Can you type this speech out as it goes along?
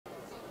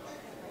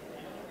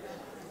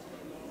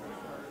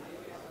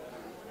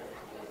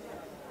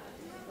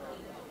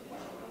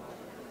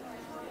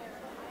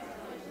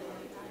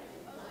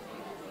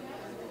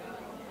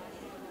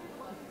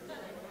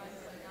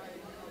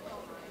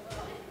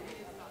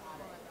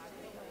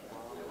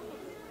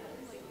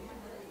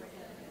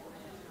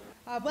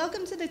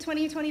Welcome to the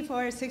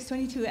 2024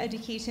 622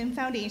 Education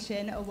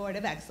Foundation Award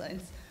of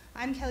Excellence.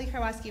 I'm Kelly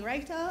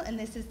Karwoski-Reichtel, and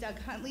this is Doug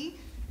Huntley,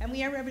 and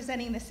we are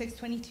representing the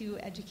 622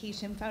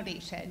 Education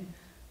Foundation.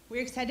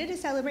 We're excited to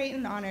celebrate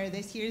and honor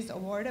this year's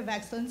Award of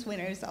Excellence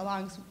winners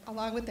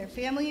along with their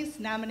families,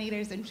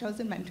 nominators, and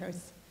chosen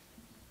mentors.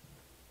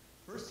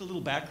 First, a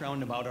little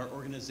background about our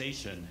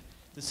organization.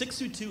 The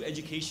 622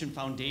 Education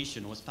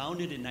Foundation was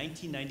founded in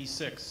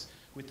 1996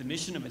 with the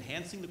mission of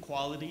enhancing the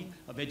quality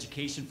of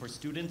education for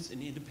students in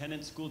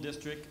Independent School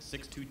District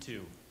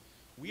 622.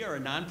 We are a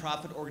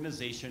nonprofit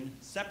organization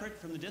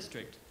separate from the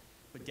district,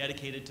 but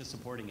dedicated to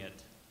supporting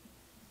it.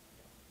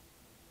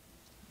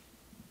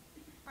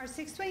 Our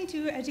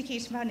 622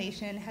 Education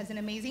Foundation has an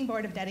amazing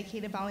board of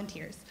dedicated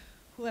volunteers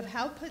who have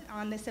helped put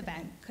on this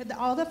event. Could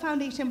all the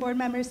foundation board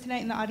members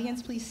tonight in the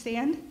audience please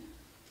stand?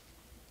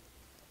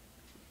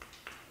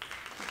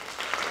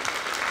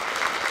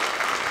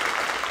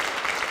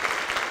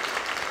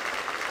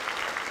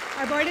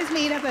 Our board is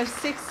made up of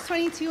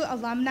 622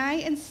 alumni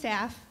and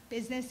staff,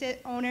 business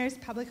owners,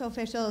 public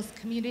officials,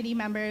 community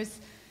members,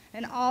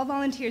 and all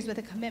volunteers with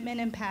a commitment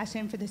and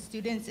passion for the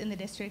students in the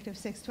district of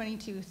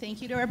 622.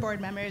 Thank you to our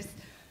board members.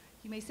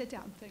 You may sit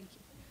down. Thank you.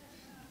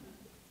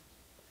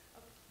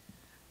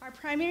 Our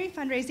primary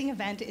fundraising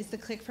event is the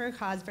Click for a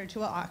Cause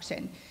virtual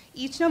auction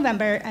each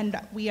November, and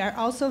we are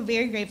also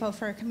very grateful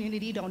for our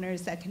community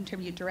donors that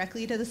contribute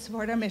directly to the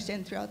support our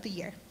mission throughout the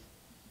year.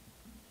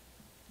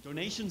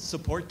 Donations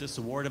support this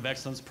Award of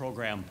Excellence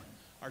program,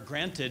 our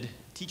granted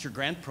teacher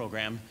grant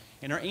program,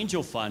 and our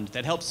Angel Fund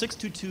that helps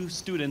 622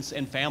 students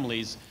and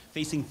families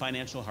facing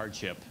financial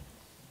hardship.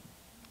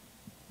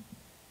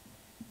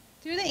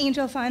 Through the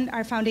Angel Fund,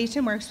 our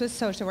foundation works with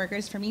social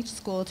workers from each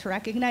school to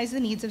recognize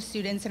the needs of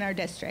students in our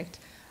district.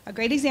 A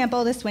great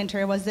example this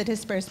winter was the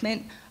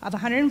disbursement of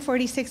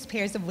 146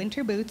 pairs of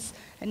winter boots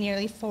and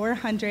nearly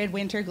 400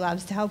 winter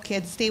gloves to help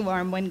kids stay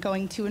warm when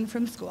going to and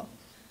from school.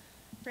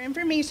 For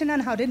information on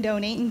how to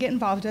donate and get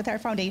involved with our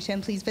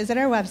foundation, please visit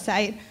our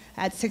website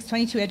at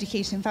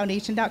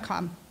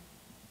 622educationfoundation.com.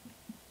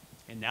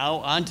 And now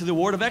on to the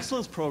Award of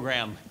Excellence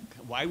program,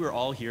 why we're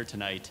all here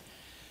tonight.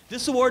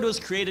 This award was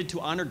created to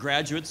honor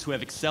graduates who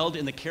have excelled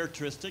in the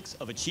characteristics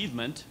of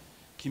achievement,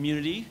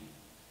 community,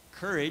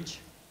 courage,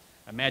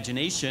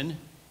 imagination,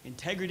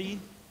 integrity,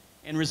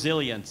 and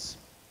resilience.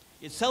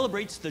 It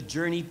celebrates the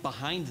journey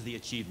behind the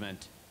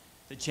achievement,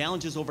 the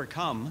challenges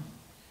overcome,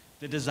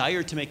 the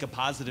desire to make a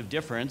positive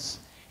difference,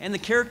 and the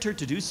character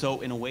to do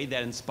so in a way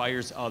that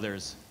inspires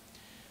others.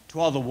 To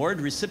all the award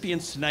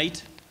recipients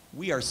tonight,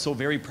 we are so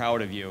very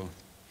proud of you.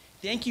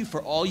 Thank you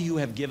for all you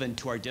have given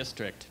to our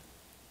district.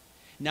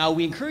 Now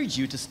we encourage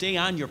you to stay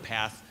on your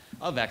path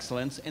of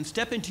excellence and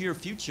step into your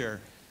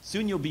future.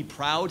 Soon you'll be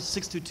proud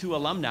 622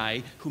 alumni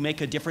who make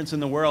a difference in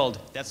the world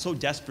that so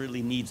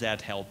desperately needs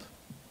that help.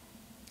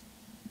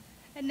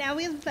 And now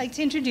we'd like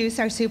to introduce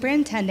our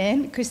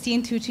superintendent,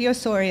 Christine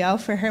Tucci-Osorio,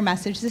 for her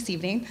message this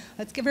evening.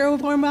 Let's give her a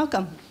warm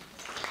welcome.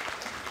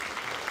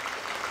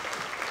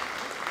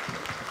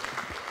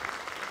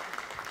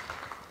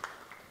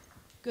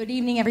 Good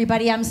evening,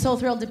 everybody. I'm so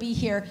thrilled to be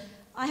here.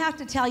 I have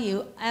to tell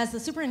you, as the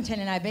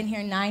superintendent, I've been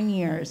here 9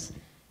 years.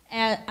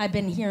 I've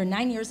been here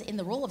 9 years in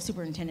the role of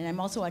superintendent.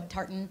 I'm also a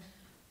Tartan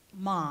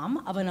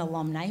mom of an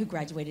alumni who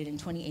graduated in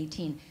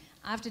 2018.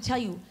 I have to tell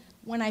you,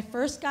 when I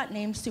first got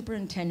named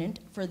superintendent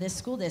for this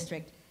school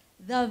district,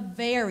 the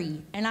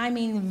very, and I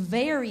mean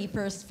very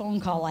first phone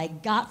call I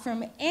got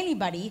from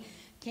anybody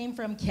came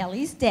from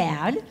Kelly's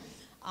dad,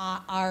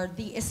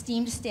 the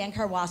esteemed Stan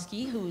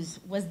Karwoski, who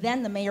was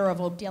then the mayor of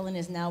Oakdale and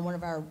is now one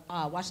of our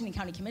Washington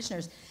County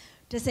commissioners,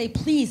 to say,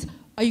 please,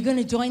 are you going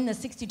to join the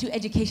 622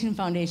 Education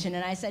Foundation?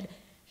 And I said,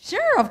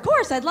 sure, of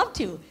course, I'd love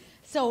to.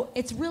 So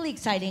it's really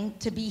exciting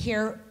to be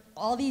here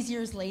all these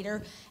years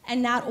later,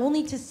 and not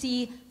only to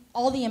see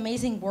all the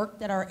amazing work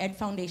that our Ed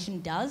Foundation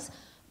does,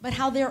 but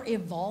how they're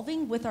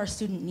evolving with our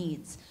student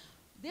needs.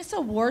 This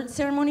award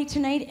ceremony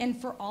tonight, and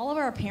for all of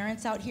our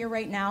parents out here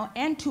right now,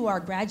 and to our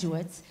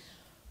graduates,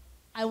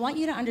 I want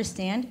you to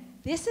understand,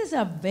 this is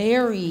a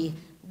very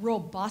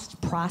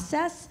robust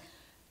process.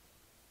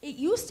 It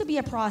used to be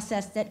a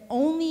process that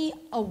only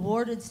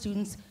awarded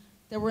students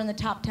that were in the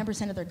top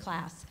 10% of their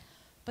class.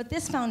 But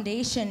this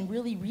foundation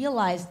really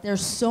realized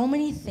there's so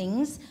many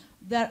things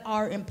that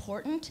are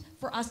important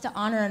for us to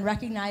honor and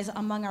recognize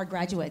among our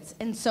graduates.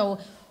 And so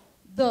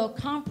the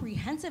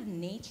comprehensive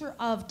nature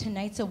of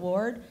tonight's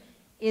award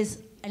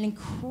is an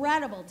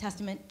incredible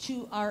testament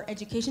to our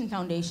Education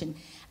Foundation.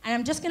 And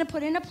I'm just gonna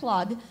put in a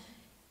plug.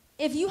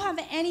 If you have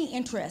any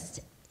interest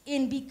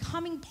in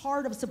becoming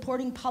part of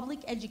supporting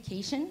public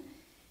education,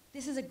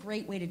 this is a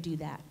great way to do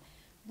that.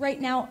 Right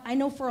now, I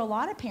know for a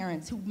lot of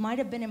parents who might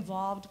have been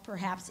involved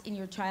perhaps in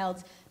your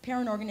child's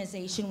parent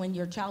organization when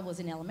your child was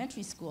in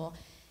elementary school,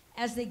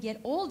 as they get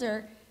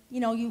older,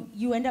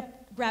 you end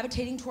up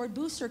gravitating toward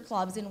booster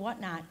clubs and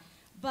whatnot.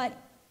 But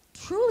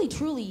truly,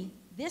 truly,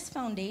 this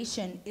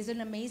foundation is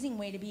an amazing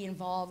way to be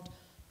involved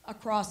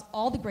across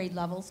all the grade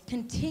levels,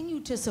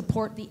 continue to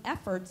support the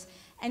efforts,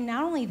 and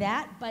not only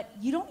that, but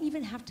you don't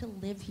even have to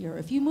live here.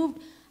 If you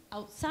moved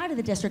outside of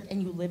the district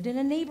and you lived in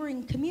a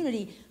neighboring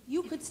community,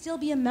 you could still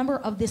be a member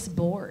of this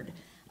board.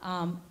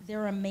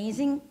 They're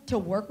amazing to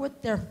work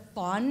with. They're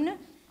fun.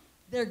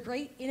 They're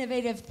great,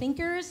 innovative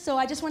thinkers. So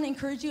I just want to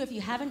encourage you, if you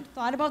haven't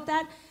thought about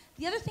that.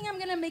 The other thing I'm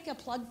going to make a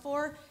plug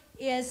for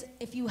is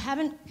if you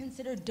haven't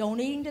considered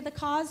donating to the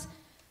cause,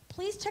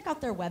 please check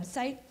out their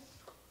website.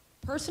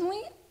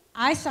 Personally,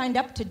 I signed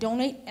up to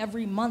donate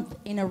every month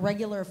in a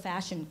regular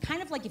fashion,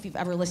 kind of like if you've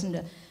ever listened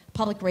to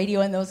public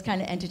radio and those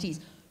kind of entities.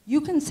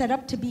 You can set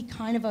up to be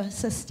kind of a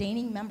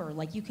sustaining member,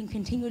 like you can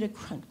continue to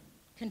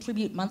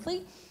contribute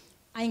monthly.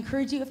 I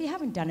encourage you, if you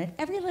haven't done it,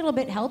 every little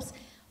bit helps.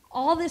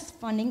 All this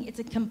funding, it's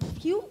a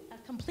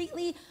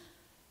completely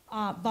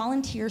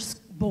volunteer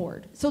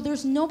board. So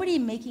there's nobody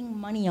making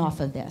money off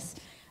of this.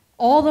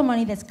 All the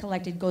money that's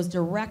collected goes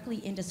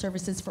directly into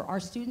services for our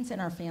students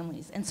and our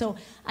families. And so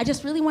I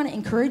just really want to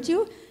encourage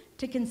you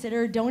to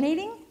consider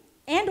donating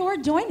and or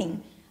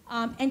joining.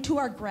 And to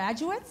our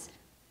graduates,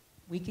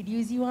 we could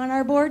use you on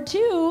our board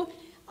too.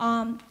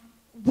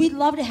 We'd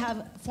love to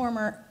have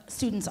former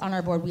students on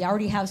our board. We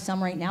already have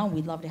some right now, and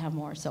we'd love to have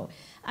more. So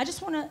I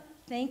just want to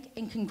thank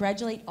and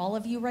congratulate all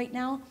of you right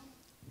now.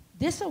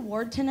 This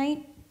award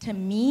tonight, to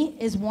me,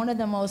 is one of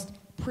the most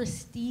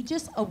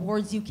prestigious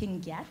awards you can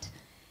get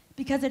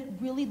because it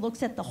really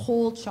looks at the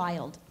whole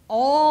child,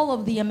 all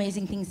of the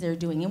amazing things they're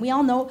doing. And we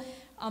all know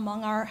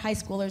among our high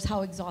schoolers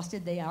how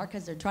exhausted they are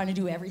because they're trying to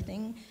do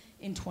everything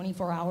in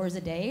 24 hours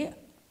a day.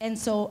 And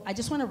so I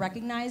just want to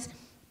recognize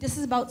this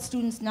is about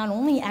students' not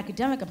only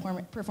academic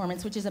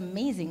performance, which is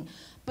amazing,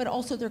 but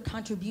also their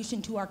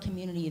contribution to our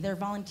community, their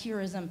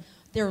volunteerism,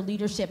 their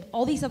leadership,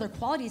 all these other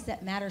qualities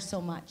that matter so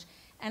much.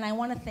 And I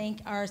want to thank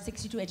our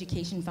 62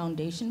 Education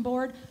Foundation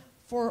Board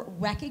for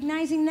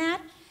recognizing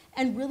that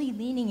and really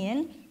leaning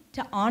in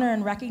to honor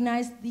and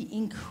recognize the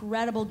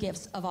incredible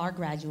gifts of our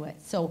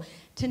graduates. So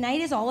tonight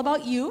is all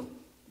about you.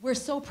 We're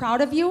so proud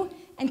of you.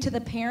 And to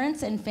the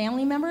parents and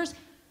family members,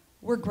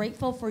 we're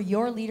grateful for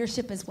your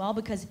leadership as well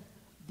because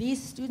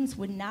these students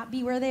would not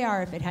be where they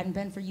are if it hadn't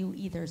been for you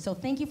either. So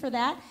thank you for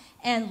that,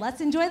 and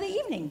let's enjoy the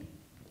evening.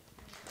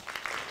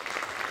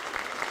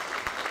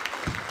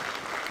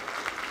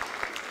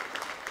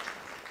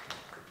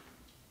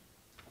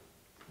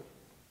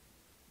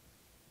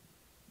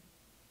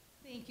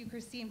 Thank you,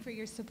 Christine, for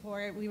your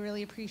support. We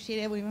really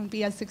appreciate it. We wouldn't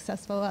be as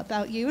successful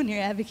without you and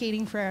your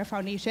advocating for our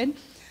foundation.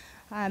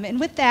 And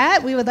with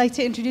that, we would like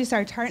to introduce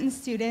our Tartan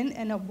student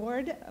and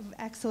Award of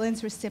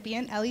Excellence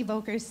recipient, Ellie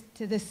Volkers,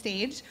 to the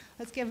stage.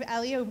 Let's give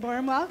Ellie a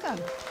warm welcome.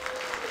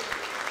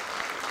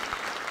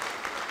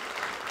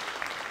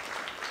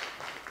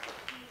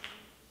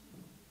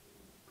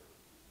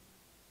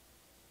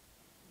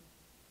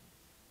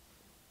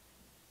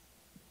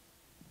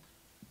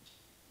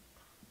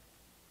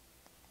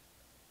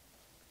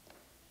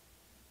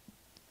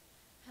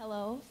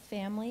 Hello,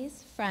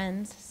 families,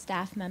 friends,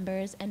 staff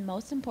members, and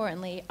most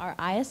importantly, our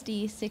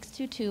ISD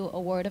 622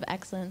 Award of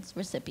Excellence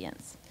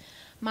recipients.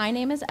 My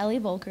name is Ellie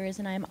Volkers,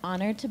 and I am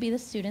honored to be the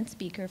student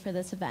speaker for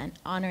this event,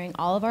 honoring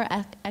all of our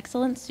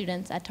excellent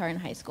students at Tartan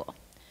High School.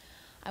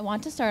 I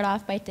want to start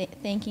off by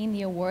thanking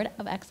the Award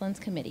of Excellence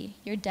Committee.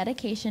 Your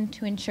dedication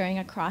to ensuring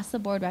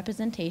across-the-board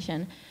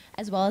representation,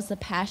 as well as the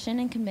passion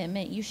and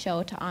commitment you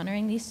show to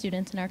honoring these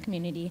students in our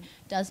community,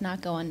 does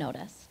not go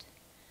unnoticed.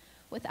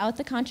 Without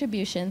the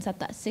contributions that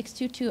the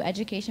 622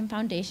 Education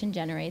Foundation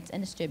generates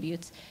and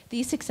distributes,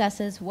 these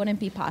successes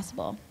wouldn't be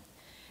possible.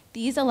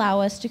 These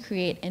allow us to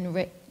create,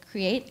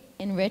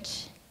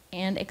 enrich,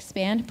 and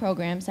expand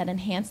programs that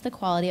enhance the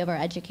quality of our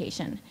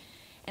education,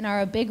 and are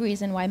a big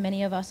reason why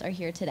many of us are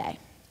here today.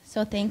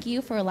 So thank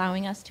you for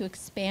allowing us to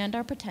expand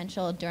our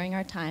potential during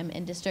our time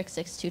in District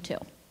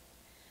 622.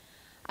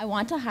 I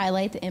want to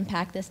highlight the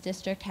impact this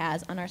district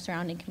has on our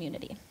surrounding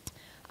community.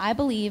 I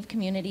believe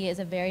community is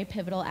a very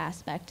pivotal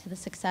aspect to the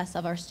success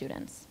of our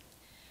students.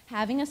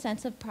 Having a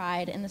sense of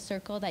pride in the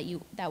circle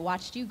that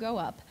watched you grow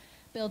up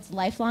builds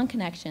lifelong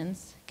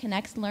connections,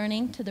 connects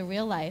learning to the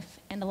real life,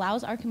 and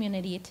allows our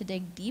community to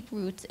dig deep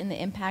roots in the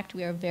impact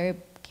we are very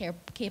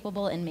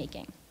capable in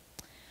making.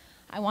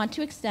 I want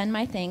to extend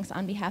my thanks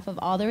on behalf of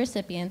all the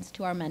recipients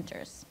to our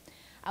mentors.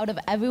 Out of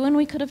everyone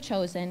we could have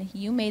chosen,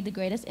 you made the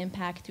greatest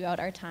impact throughout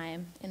our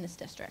time in this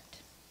district.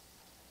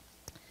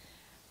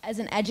 As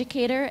an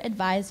educator,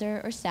 advisor,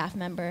 or staff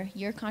member,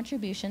 your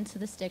contributions to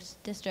this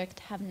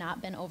district have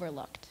not been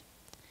overlooked.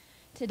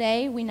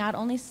 Today, we not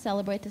only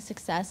celebrate the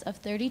success of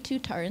 32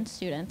 Tartan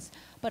students,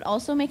 but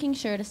also making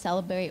sure to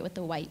celebrate with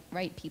the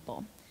right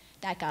people.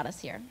 That got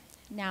us here.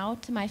 Now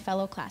to my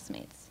fellow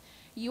classmates.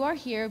 You are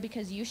here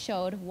because you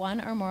showed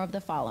one or more of the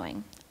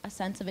following: a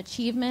sense of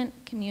achievement,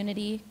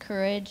 community,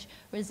 courage,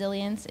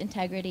 resilience,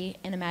 integrity,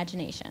 and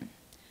imagination.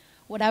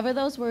 Whatever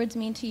those words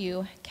mean to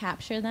you,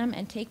 capture them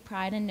and take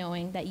pride in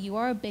knowing that you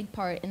are a big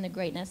part in the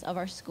greatness of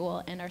our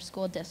school and our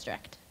school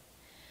district.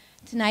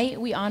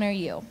 Tonight, we honor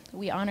you.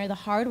 We honor the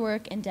hard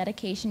work and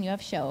dedication you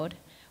have showed.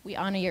 We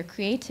honor your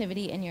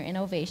creativity and your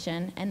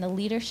innovation and the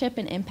leadership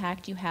and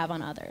impact you have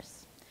on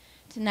others.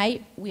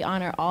 Tonight, we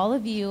honor all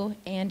of you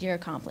and your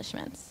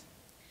accomplishments.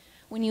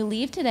 When you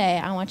leave today,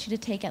 I want you to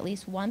take at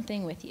least one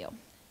thing with you.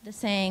 The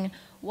saying,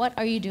 "What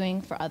are you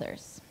doing for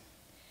others?"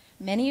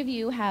 Many of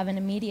you have an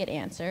immediate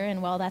answer,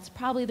 and well, that's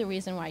probably the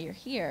reason why you're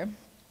here.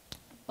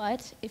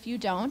 But if you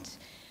don't,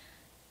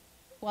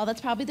 well,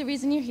 that's probably the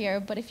reason you're here,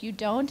 but if you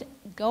don't,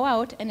 go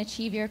out and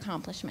achieve your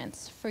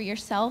accomplishments for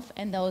yourself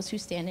and those who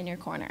stand in your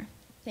corner.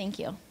 Thank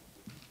you.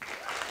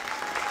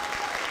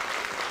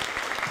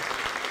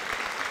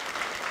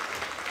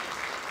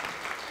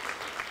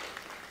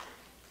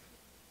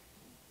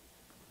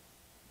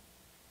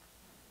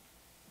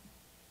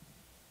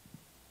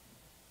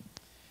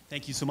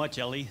 Thank you so much,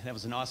 Ellie. That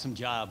was an awesome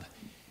job.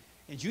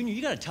 And Junior,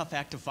 you got a tough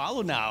act to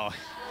follow now.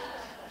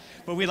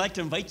 But we'd like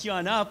to invite you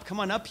on up.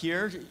 Come on up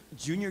here.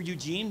 Junior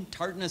Eugene,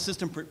 Tartan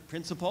Assistant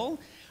Principal.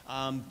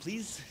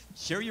 Please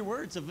share your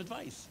words of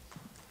advice.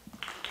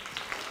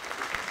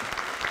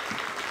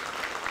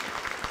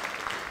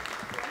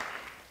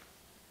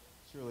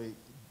 Surely,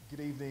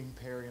 good evening,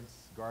 parents,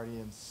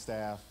 guardians,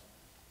 staff,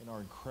 and our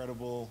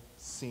incredible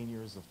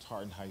seniors of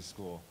Tartan High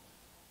School.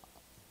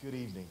 Good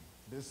evening.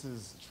 This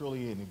is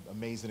truly an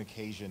amazing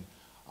occasion.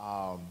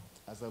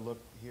 As I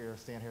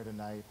stand here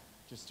tonight,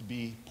 just to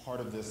be part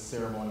of this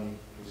ceremony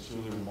is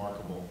truly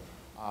remarkable.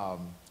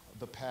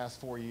 The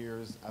past 4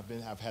 years,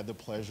 I've had the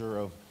pleasure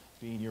of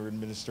being your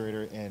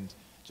administrator, and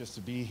just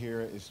to be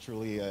here is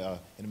truly an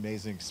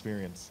amazing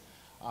experience.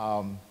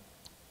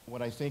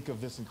 When I think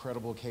of this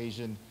incredible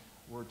occasion,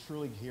 we're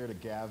truly here to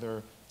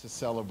gather to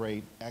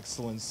celebrate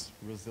excellence,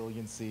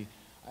 resiliency,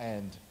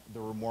 and the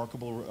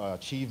remarkable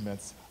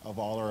achievements of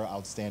all our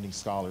outstanding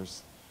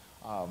scholars.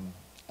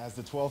 As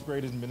the 12th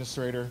grade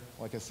administrator,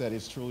 like I said,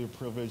 it's truly a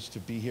privilege to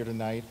be here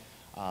tonight,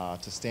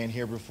 to stand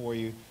here before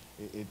you.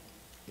 It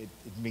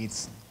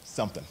means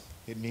something.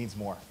 It means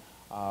more.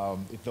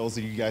 If those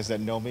of you guys that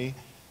know me,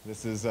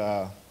 this is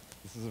a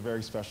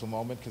very special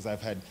moment because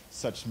I've had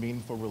such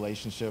meaningful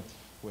relationship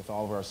with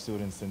all of our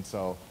students, and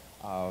so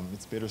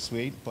it's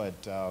bittersweet, but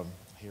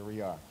here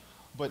we are.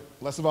 But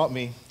less about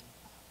me,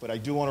 but I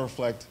do want to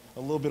reflect a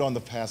little bit on the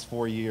past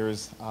 4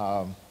 years.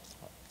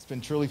 It's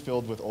been truly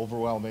filled with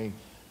overwhelming,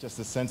 just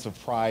a sense of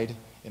pride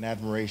and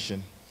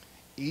admiration.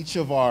 Each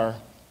of our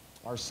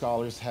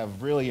scholars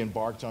have really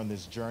embarked on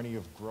this journey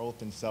of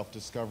growth and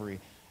self-discovery,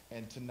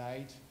 and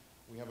tonight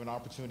we have an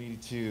opportunity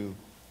to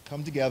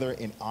come together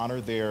and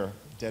honor their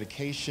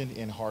dedication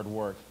and hard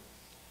work.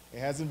 It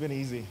hasn't been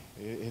easy.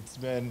 There's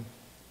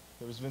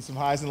been some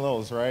highs and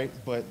lows, right?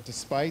 But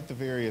despite the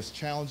various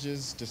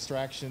challenges,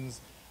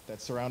 distractions that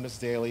surround us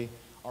daily,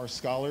 our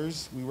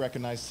scholars, we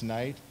recognize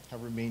tonight,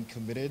 have remained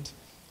committed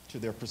to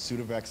their pursuit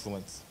of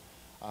excellence.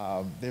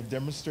 They've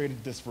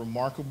demonstrated this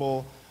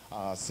remarkable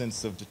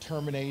sense of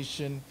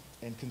determination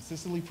and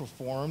consistently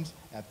performed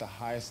at the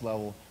highest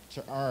level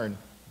to earn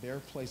their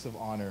place of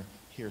honor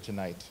here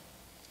tonight.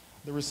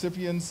 The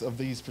recipients of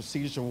these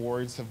prestigious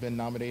awards have been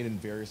nominated in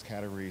various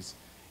categories,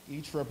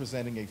 each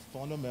representing a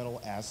fundamental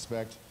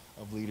aspect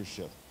of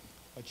leadership: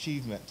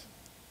 achievement,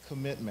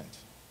 commitment,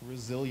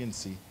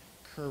 resiliency,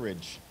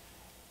 courage,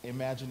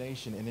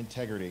 imagination, and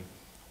integrity.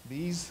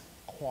 These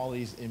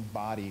qualities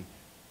embody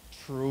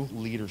true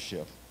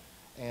leadership.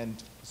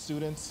 And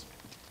students,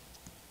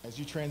 as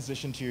you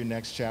transition to your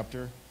next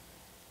chapter,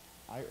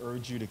 I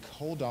urge you to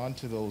hold on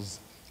to those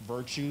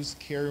virtues,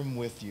 carry them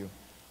with you,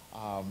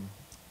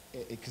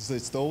 because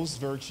it's those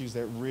virtues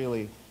that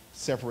really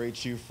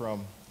separate you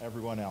from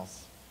everyone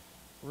else.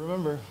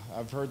 Remember,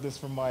 I've heard this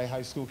from my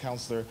high school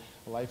counselor,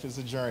 life is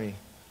a journey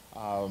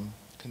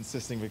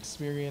consisting of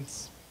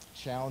experience,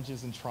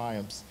 challenges, and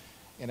triumphs.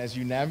 And as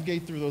you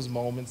navigate through those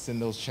moments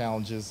and those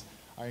challenges,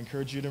 I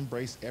encourage you to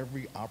embrace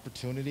every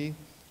opportunity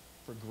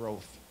for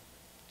growth.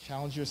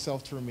 Challenge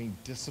yourself to remain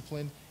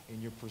disciplined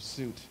in your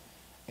pursuit.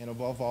 And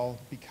above all,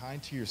 be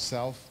kind to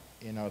yourself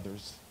and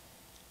others.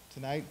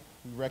 Tonight,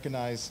 we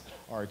recognize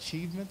our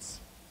achievements.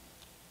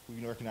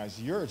 We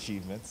recognize your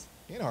achievements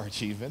and our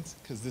achievements,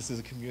 because this is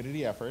a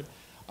community effort.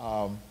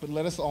 But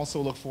let us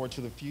also look forward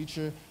to the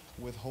future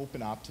with hope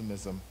and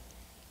optimism.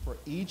 For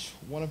each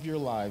one of your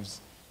lives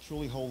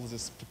truly holds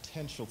this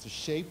potential to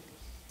shape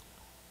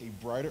a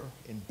brighter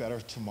and better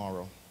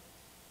tomorrow.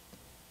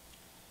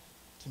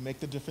 To make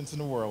the difference in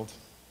the world,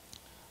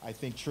 I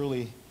think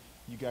truly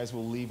you guys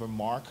will leave a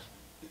mark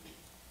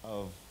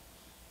on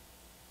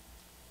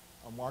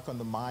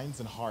the minds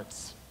and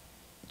hearts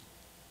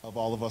of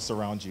all of us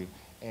around you.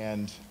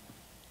 And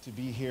to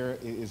be here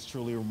is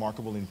truly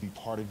remarkable and be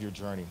part of your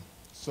journey.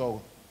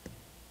 So,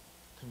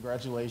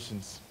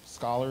 congratulations,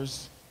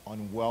 scholars,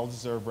 on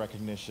well-deserved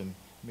recognition.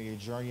 May your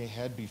journey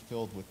ahead be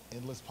filled with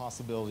endless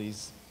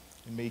possibilities,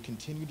 and may you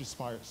continue to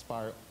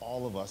inspire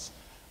all of us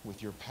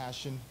with your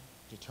passion,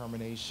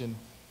 determination,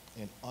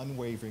 and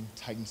unwavering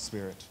Titan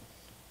spirit.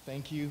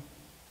 Thank you.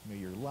 May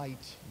your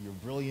light, your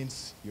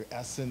brilliance, your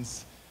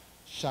essence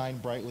shine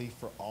brightly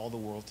for all the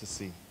world to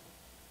see.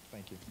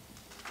 Thank you.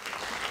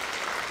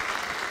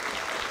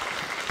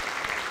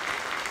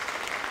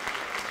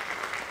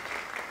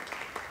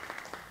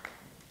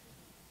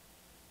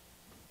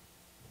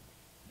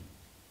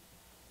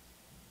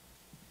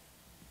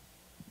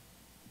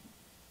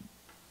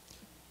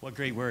 What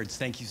great words.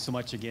 Thank you so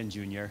much again,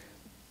 Junior.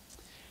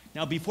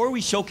 Now, before we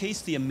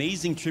showcase the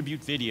amazing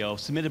tribute video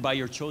submitted by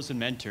your chosen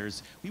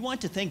mentors, we want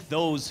to thank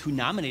those who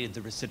nominated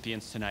the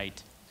recipients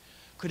tonight.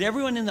 Could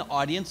everyone in the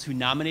audience who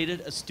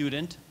nominated a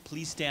student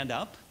please stand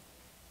up?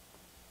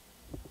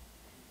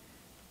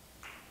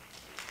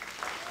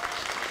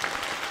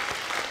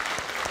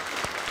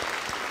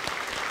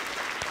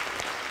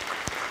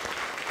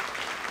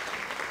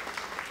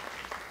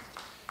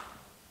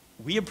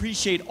 We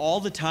appreciate all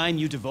the time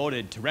you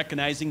devoted to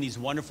recognizing these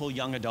wonderful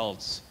young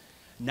adults.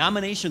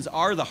 Nominations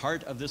are the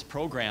heart of this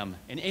program,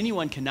 and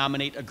anyone can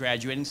nominate a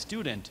graduating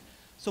student.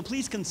 So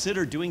please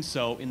consider doing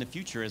so in the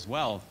future as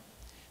well.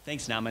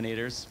 Thanks,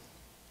 nominators.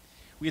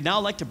 We'd now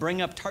like to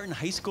bring up Tartan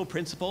High School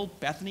Principal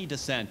Bethany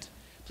Descent.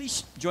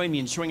 Please join me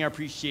in showing our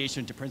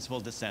appreciation to Principal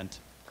Descent.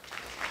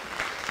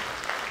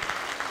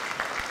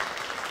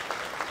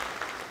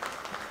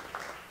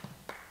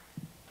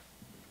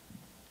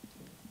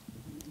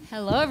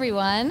 Hello,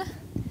 everyone.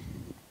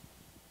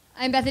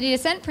 I'm Bethany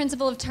Descent,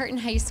 principal of Tartan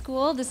High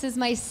School. This is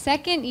my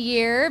second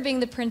year being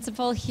the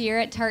principal here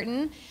at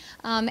Tartan,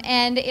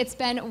 and it's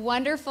been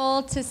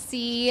wonderful to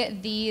see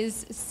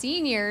these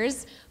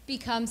seniors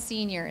become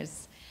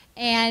seniors.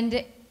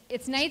 And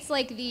it's nights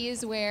like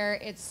these where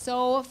it's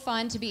so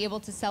fun to be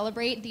able to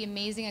celebrate the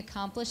amazing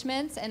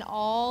accomplishments and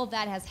all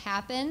that has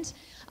happened,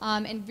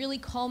 and really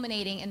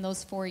culminating in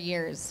those 4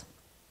 years.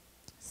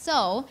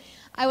 So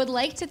I would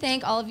like to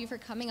thank all of you for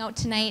coming out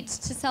tonight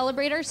to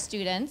celebrate our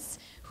students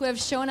who have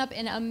shown up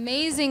in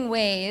amazing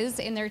ways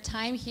in their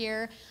time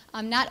here,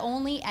 not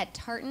only at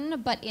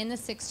Tartan, but in the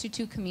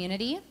 622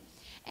 community.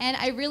 And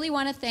I really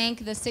want to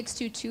thank the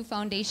 622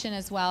 Foundation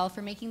as well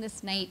for making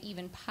this night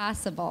even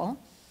possible.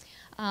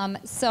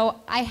 So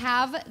I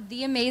have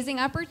the amazing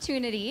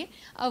opportunity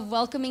of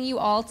welcoming you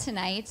all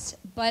tonight,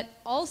 but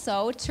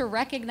also to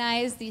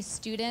recognize these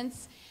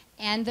students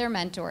and their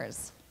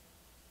mentors.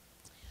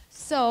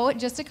 So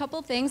just a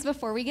couple things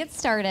before we get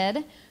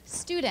started.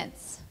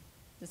 Students,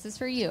 this is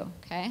for you,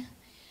 okay?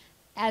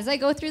 As I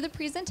go through the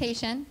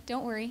presentation,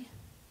 don't worry,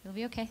 you'll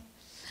be okay.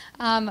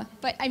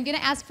 But I'm gonna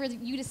ask for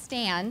you to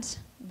stand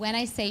when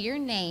I say your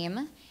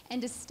name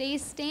and to stay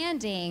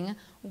standing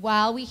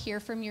while we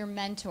hear from your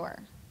mentor.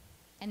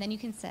 And then you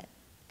can sit,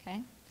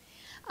 okay?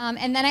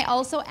 And then I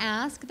also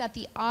ask that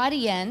the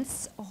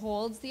audience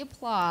holds the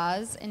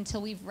applause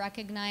until we've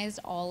recognized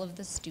all of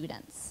the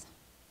students.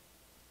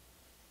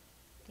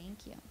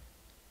 Thank you.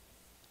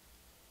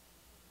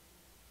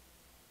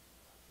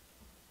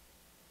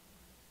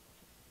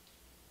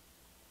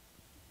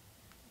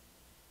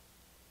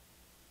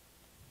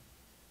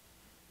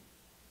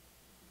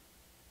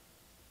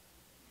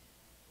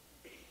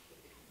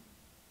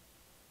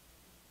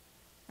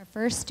 Our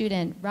first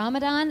student,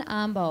 Ramadan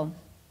Ambo.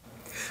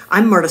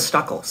 I'm Marta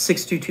Stuckel,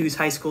 622's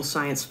high school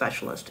science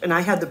specialist, and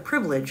I had the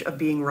privilege of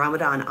being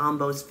Ramadan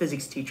Ambo's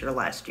physics teacher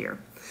last year.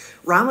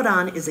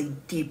 Ramadan is a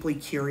deeply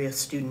curious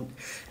student,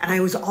 and I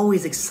was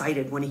always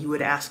excited when he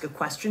would ask a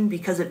question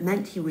because it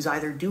meant he was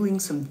either doing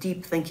some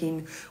deep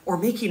thinking or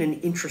making an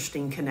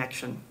interesting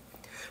connection.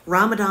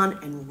 Ramadan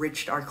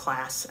enriched our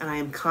class, and I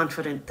am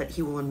confident that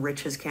he will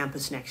enrich his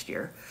campus next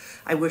year.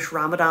 I wish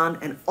Ramadan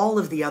and all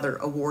of the other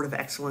Award of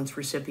Excellence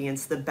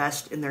recipients the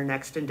best in their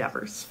next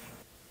endeavors.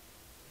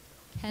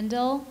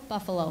 Kendall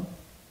Buffalo.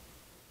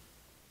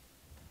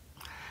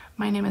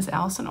 My name is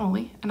Allison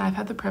Oley, and I've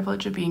had the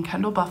privilege of being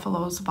Kendall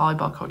Buffalo's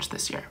volleyball coach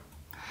this year.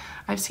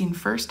 I've seen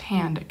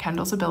firsthand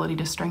Kendall's ability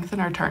to strengthen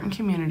our Tartan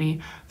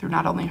community through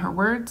not only her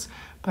words,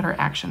 but her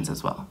actions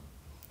as well.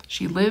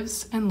 She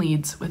lives and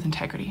leads with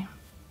integrity.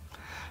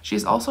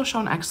 She's also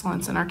shown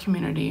excellence in our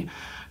community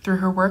through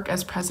her work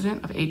as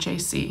president of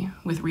HAC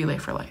with Relay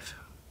for Life.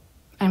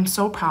 I'm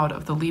so proud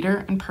of the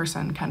leader and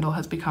person Kendall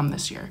has become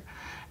this year,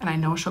 and I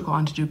know she'll go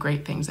on to do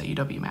great things at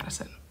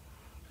UW-Madison.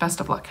 Best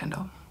of luck,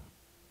 Kendall.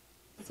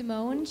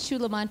 Simone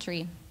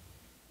Chulamantri.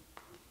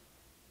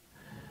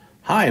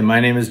 Hi, my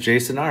name is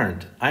Jason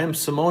Arndt. I am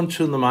Simone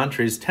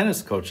Chulamantri's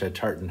tennis coach at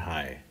Tartan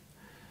High.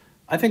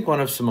 I think one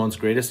of Simone's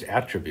greatest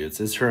attributes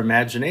is her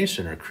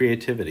imagination or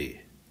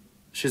creativity.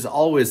 She's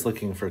always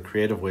looking for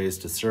creative ways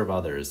to serve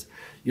others,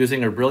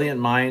 using her brilliant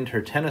mind,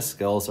 her tennis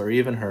skills, or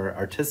even her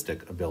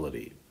artistic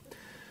ability.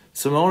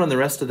 Simone and the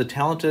rest of the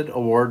talented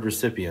award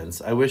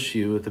recipients, I wish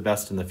you the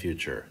best in the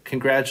future.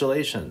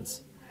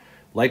 Congratulations.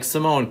 Like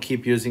Simone,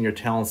 keep using your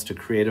talents to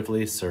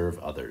creatively serve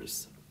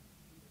others.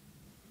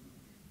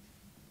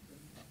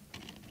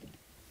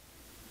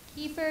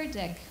 Kiefer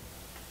Dick.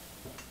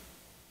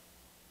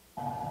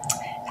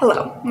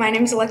 Hello, my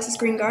name is Alexis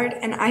Greengard,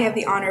 and I have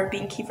the honor of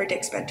being Kiefer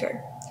Dick's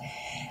mentor.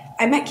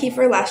 I met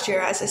Kiefer last year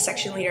as a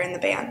section leader in the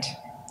band.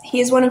 He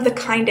is one of the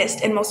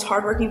kindest and most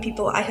hardworking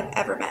people I have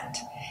ever met.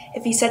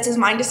 If he sets his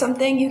mind to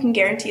something, you can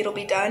guarantee it'll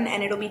be done,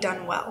 and it'll be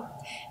done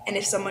well. And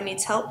if someone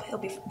needs help, he'll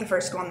be the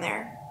first one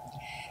there.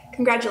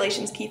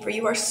 Congratulations, Kiefer.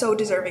 You are so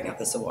deserving of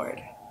this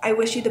award. I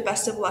wish you the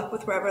best of luck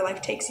with wherever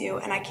life takes you,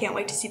 and I can't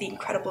wait to see the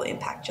incredible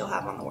impact you'll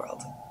have on the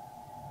world.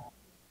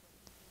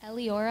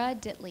 Eliora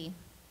Ditley.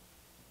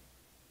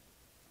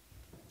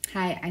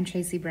 Hi, I'm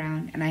Tracy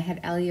Brown, and I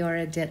had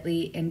Eliora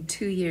Ditley in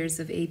 2 years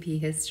of AP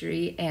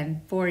History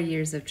and 4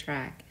 years of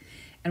track.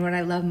 And what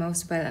I love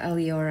most about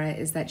Eliora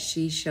is that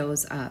she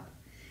shows up.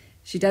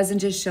 She doesn't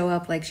just show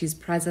up like she's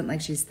present,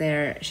 like she's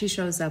there. She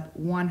shows up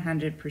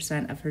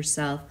 100% of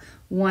herself,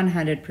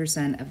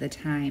 100% of the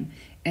time.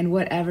 And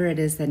whatever it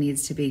is that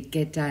needs to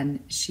get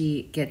done,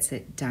 she gets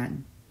it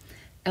done.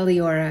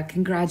 Eliora,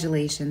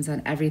 congratulations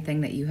on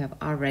everything that you have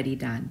already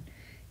done.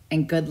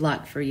 And good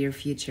luck for your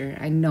future.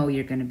 I know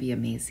you're going to be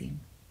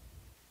amazing.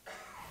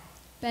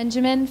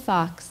 Benjamin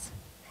Fox.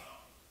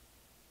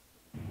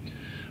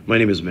 My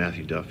name is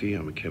Matthew Duffy.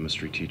 I'm a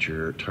chemistry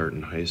teacher at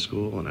Tartan High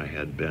School, and I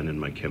had Ben in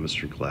my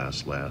chemistry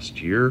class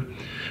last year.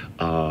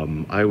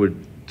 I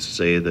would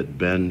say that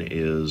Ben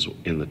is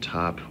in the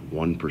top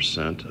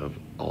 1% of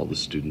all the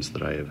students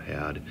that I have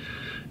had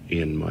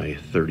in my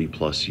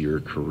 30-plus year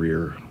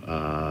career.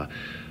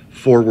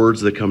 4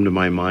 words that come to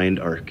my mind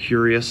are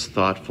curious,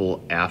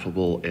 thoughtful,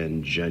 affable,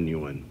 and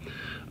genuine.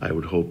 I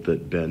would hope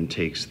that Ben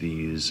takes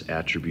these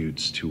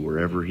attributes to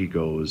wherever he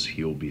goes,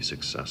 he'll be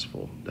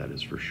successful. That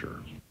is for sure.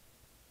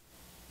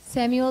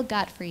 Samuel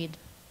Gottfried.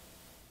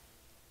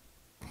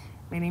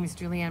 My name is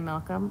Julianne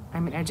Malcolm.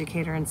 I'm an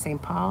educator in St.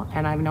 Paul,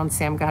 and I've known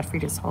Sam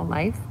Gottfried his whole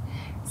life.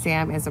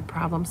 Sam is a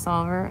problem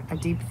solver, a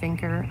deep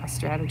thinker, a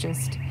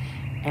strategist,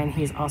 and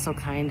he's also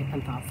kind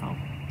and thoughtful.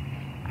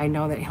 I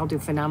know that he'll do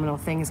phenomenal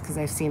things because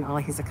I've seen all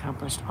he's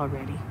accomplished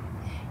already.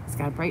 He's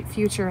got a bright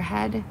future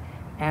ahead,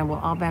 and we'll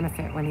all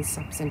benefit when he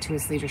steps into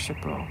his leadership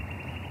role.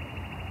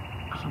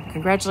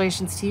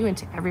 Congratulations to you and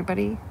to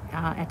everybody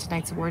at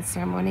tonight's awards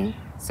ceremony.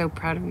 So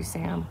proud of you,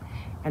 Sam,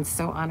 and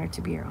so honored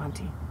to be your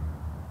auntie.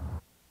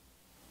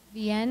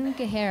 Vienne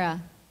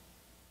Guerrera.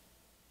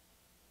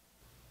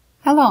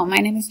 Hello, my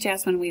name is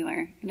Jasmine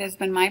Wheeler. It has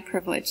been my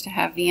privilege to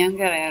have Vienne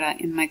Guerrera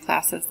in my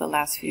classes the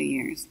last few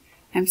years.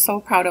 I'm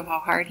so proud of how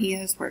hard he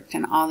has worked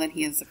and all that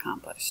he has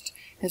accomplished.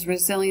 His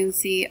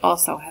resiliency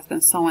also has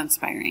been so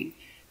inspiring.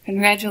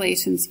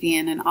 Congratulations,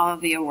 Vienne, and all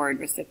of the award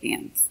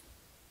recipients.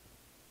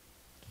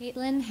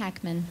 Caitlin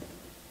Hackman.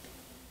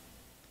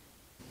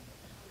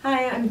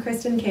 Hi, I'm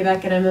Kristen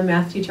Kabeck, and I'm a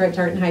math teacher at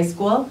Tartan High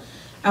School.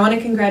 I want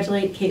to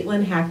congratulate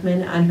Caitlin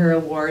Hackman on her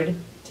award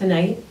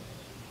tonight.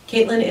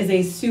 Caitlin is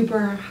a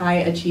super high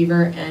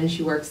achiever, and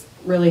she works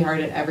really hard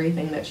at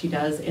everything that she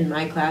does in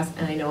my class,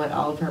 and I know at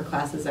all of her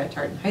classes at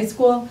Tartan High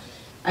School.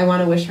 I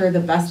want to wish her the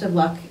best of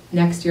luck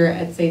next year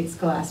at St.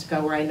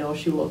 Scholastica, where I know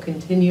she will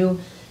continue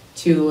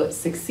to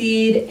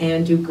succeed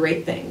and do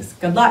great things.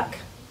 Good luck.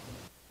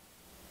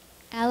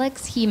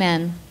 Alex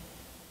Heeman.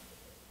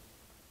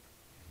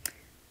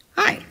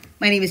 Hi,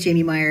 my name is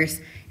Jamie Myers,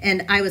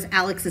 and I was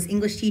Alex's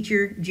English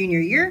teacher junior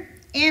year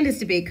and his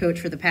debate coach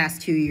for the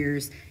past 2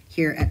 years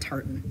here at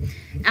Tartan.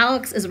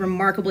 Alex is a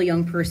remarkable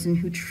young person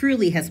who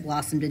truly has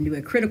blossomed into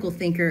a critical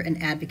thinker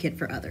and advocate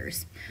for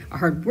others. A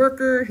hard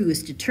worker who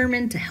is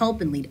determined to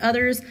help and lead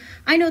others.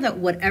 I know that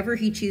whatever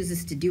he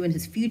chooses to do in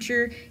his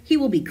future, he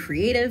will be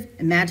creative,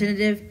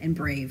 imaginative, and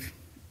brave.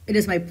 It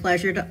is my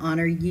pleasure to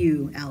honor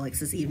you, Alex,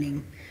 this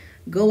evening.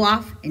 Go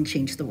off and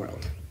change the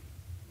world.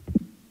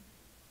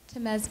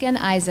 Temesgen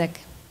Isaac.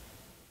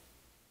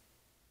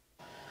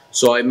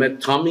 So I met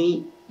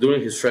Tommy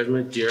during his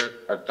freshman year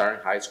at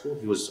Tartan High School.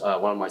 He was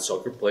one of my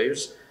soccer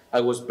players. I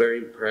was very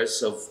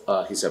impressed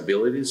of his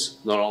abilities,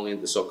 not only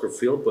in the soccer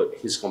field, but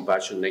his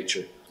compassionate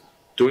nature.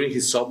 During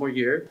his sophomore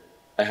year,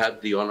 I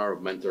had the honor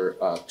of mentor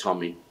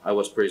Tommy. I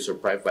was pretty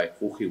surprised by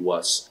who he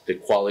was, the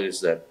qualities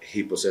that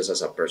he possessed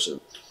as a person.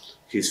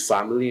 His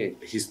family and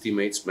his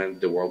teammates meant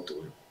the world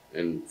to him.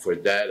 And for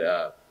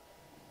that,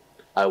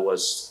 I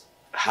was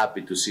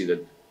happy to see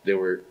that there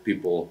were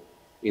people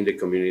in the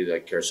community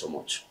that care so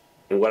much.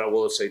 And what I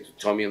will say to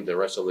Tommy and the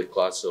rest of the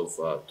class of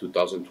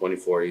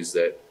 2024 is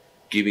that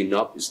giving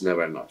up is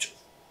never an option.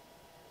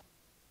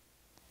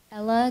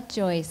 Ella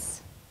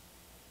Joyce.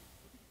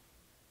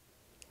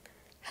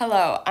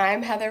 Hello,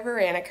 I'm Heather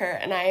Veraniker,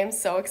 and I am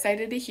so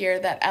excited to hear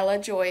that Ella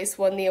Joyce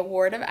won the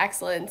Award of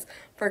Excellence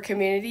for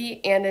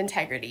Community and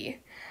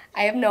Integrity.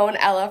 I have known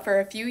Ella for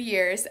a few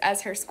years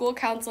as her school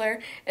counselor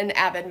and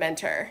avid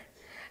mentor.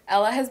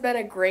 Ella has been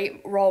a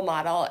great role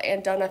model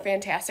and done a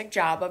fantastic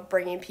job of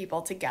bringing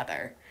people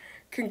together.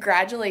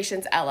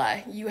 Congratulations,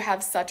 Ella. You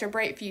have such a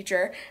bright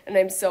future, and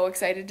I'm so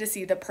excited to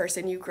see the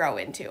person you grow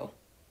into.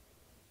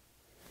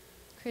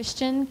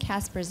 Christian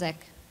Kasperzik.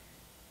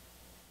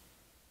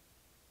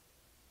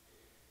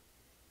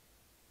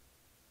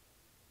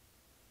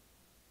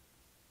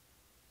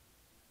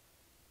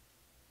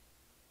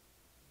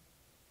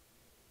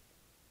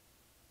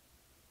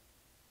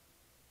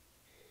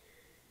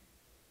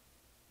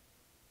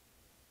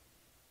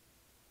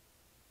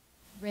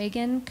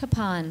 Reagan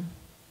Capon.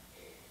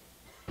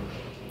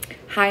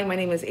 Hi, my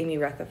name is Amy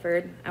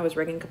Rutherford. I was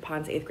Reagan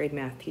Capon's 8th grade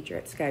math teacher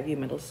at Skyview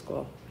Middle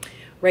School.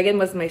 Reagan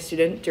was my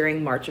student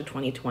during March of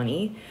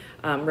 2020.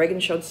 Reagan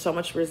showed so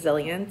much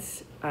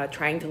resilience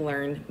trying to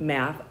learn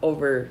math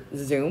over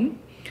Zoom.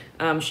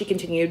 She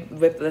continued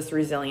with this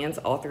resilience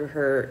all through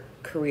her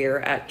career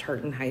at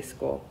Tartan High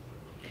School.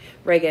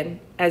 Reagan,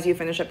 as you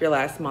finish up your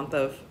last month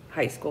of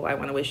High School. I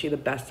want to wish you the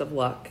best of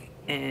luck,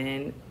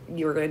 and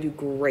you're going to do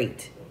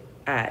great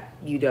at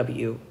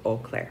UW Eau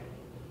Claire.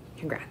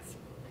 Congrats.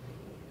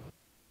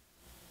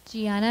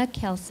 Gianna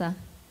Kelsa.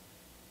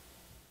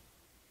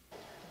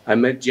 I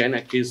met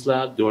Gianna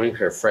Kisla during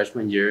her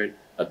freshman year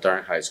at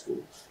Tartan High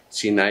School.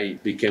 She and I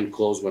became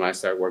close when I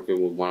started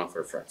working with one of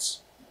her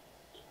friends.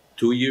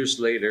 2 years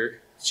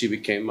later, she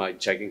became my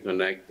Check and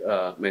Connect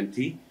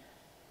mentee,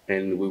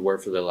 and we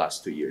worked for the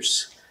last 2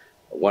 years.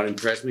 What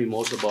impressed me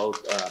most about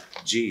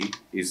G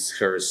is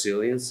her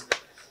resilience,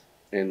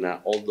 and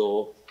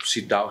although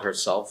she doubted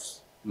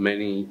herself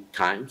many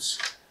times,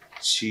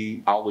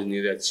 she always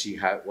knew that she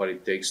had what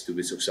it takes to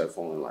be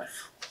successful in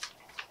life.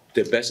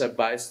 The best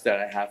advice that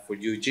I have for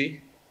you, G,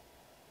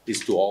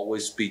 is to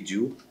always be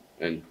you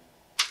and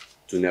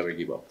to never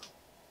give up.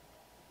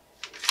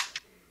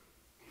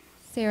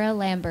 Sarah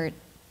Lambert.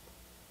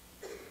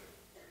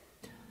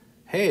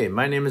 Hey,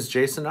 my name is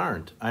Jason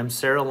Arndt. I'm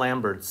Sarah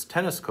Lambert's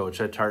tennis coach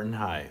at Tartan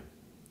High.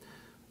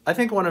 I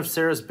think one of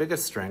Sarah's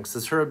biggest strengths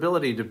is her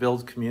ability to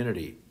build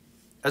community.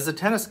 As a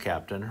tennis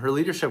captain, her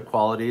leadership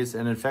qualities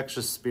and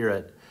infectious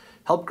spirit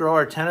helped grow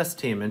our tennis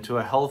team into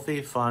a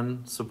healthy,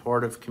 fun,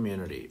 supportive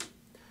community.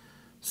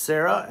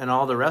 Sarah and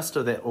all the rest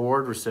of the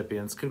award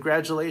recipients,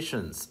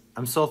 congratulations.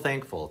 I'm so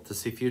thankful to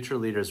see future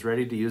leaders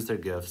ready to use their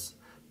gifts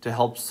to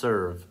help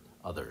serve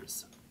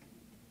others.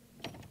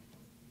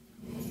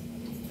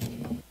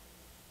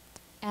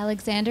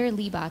 Alexander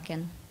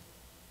Liebachen.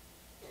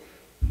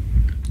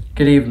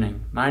 Good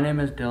evening. My name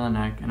is Dylan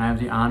Eck, and I have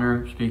the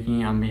honor of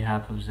speaking on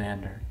behalf of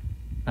Xander.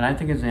 When I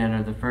think of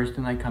Xander, the first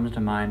thing that comes to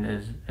mind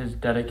is his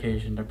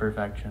dedication to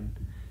perfection.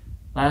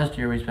 Last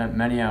year, we spent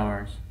many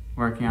hours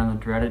working on the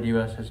dreaded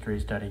U.S. History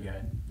Study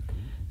Guide.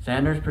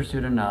 Xander's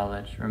pursuit of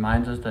knowledge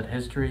reminds us that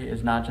history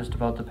is not just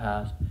about the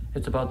past,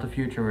 it's about the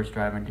future we're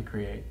striving to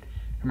create.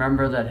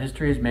 Remember that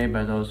history is made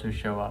by those who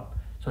show up.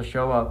 So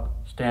show up,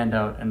 stand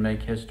out, and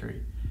make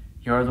history.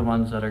 You're the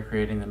ones that are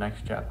creating the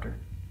next chapter.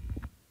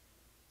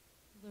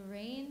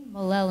 Lorraine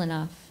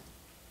Molelinoff.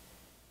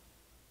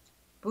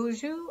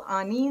 Bonjour,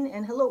 Anine,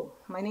 and hello.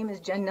 My name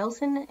is Jen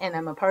Nelson, and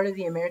I'm a part of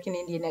the American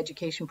Indian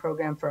Education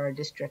Program for our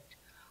district.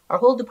 Our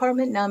whole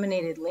department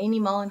nominated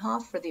Lainey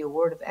Mollenhoff for the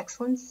Award of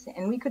Excellence,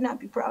 and we could not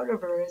be prouder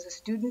of her as a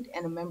student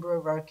and a member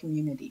of our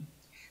community.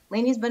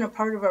 Lainey's been a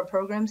part of our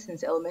program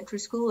since elementary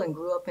school and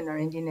grew up in our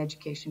Indian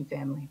education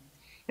family.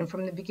 And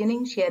from the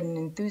beginning, she had an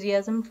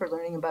enthusiasm for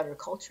learning about her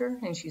culture,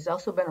 and she's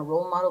also been a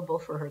role model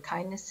both for her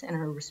kindness and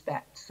her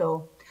respect.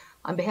 So,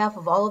 on behalf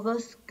of all of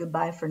us,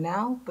 goodbye for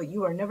now, but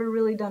you are never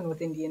really done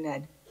with Indian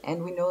Ed.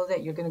 And we know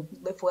that you're going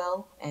to live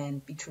well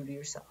and be true to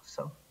yourself.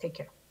 So, take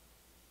care.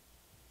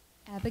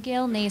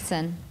 Abigail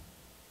Nason.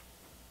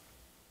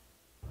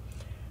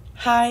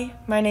 Hi,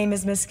 my name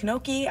is Miss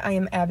Kanoki. I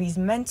am Abby's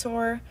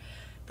mentor.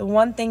 The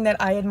one thing that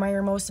I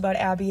admire most about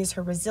Abby is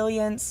her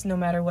resilience. No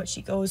matter what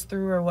she goes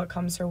through or what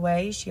comes her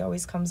way, she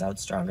always comes out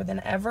stronger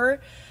than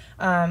ever.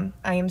 I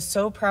am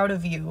so proud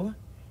of you,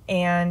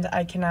 and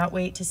I cannot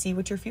wait to see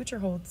what your future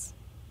holds.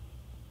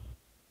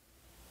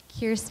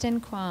 Kirsten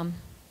Quam.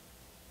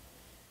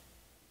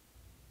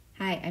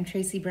 Hi, I'm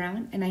Tracy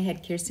Brown, and I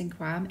had Kirsten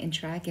Quam in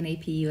track and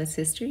AP US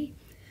History.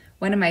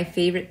 One of my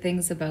favorite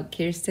things about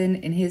Kirsten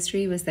in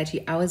history was that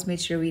she always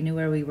made sure we knew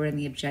where we were in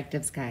the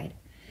objectives guide.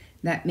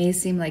 That may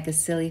seem like a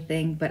silly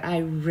thing, but I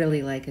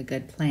really like a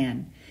good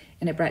plan.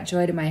 And it brought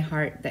joy to my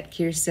heart that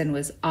Kirsten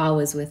was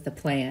always with the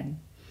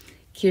plan.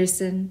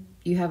 Kirsten,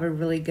 you have a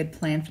really good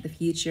plan for the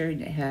future,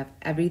 and you have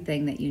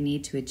everything that you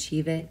need to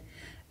achieve it.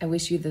 I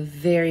wish you the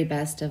very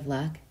best of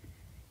luck.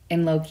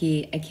 And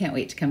low-key, I can't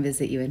wait to come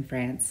visit you in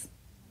France.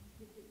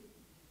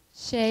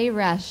 Shay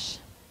Rush.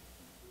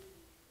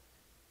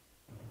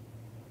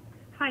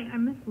 Hi,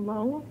 I'm Miss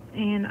Lowe,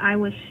 and I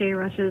was Shay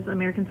Rush's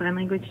American Sign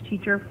Language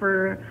teacher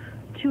for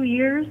 2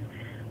 years.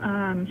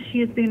 She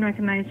is being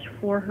recognized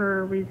for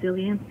her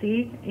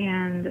resiliency,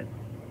 and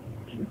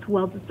it's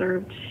well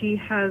deserved. She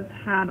has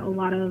had a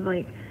lot of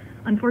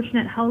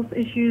unfortunate health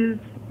issues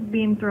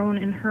being thrown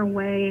in her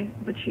way,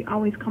 but she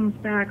always comes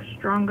back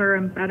stronger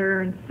and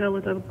better, and still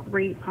with a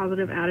great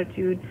positive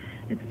attitude.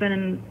 It's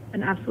been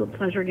an absolute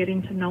pleasure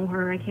getting to know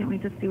her. I can't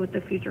wait to see what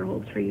the future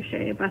holds for you,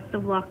 Shay. Best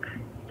of luck.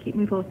 Keep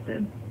me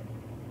posted.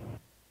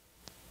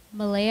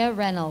 Malaya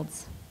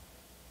Reynolds.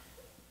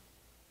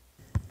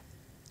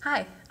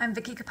 Hi, I'm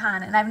Vicki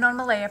Kapan, and I've known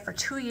Malaya for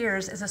 2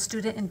 years as a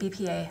student in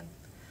BPA.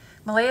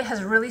 Malaya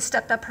has really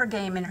stepped up her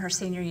game in her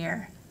senior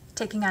year,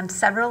 taking on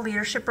several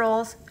leadership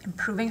roles,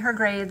 improving her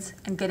grades,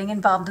 and getting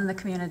involved in the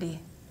community.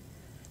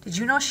 Did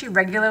you know she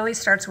regularly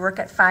starts work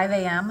at 5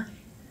 a.m.?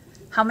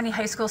 How many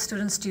high school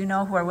students do you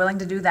know who are willing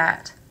to do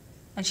that?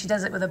 And she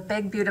does it with a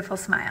big, beautiful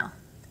smile.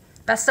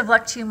 Best of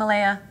luck to you,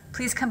 Malaya.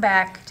 Please come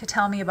back to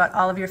tell me about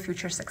all of your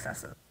future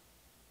successes.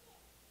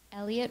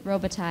 Elliot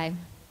Robitaille.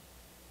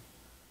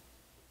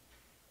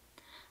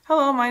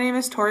 Hello, my name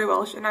is Tori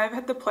Welsh, and I've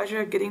had the pleasure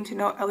of getting to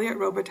know Elliot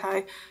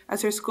Robitaille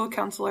as her school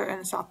counselor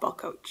and softball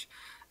coach.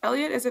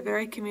 Elliot is a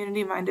very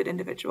community-minded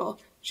individual.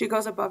 She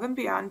goes above and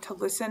beyond to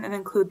listen and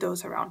include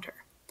those around her.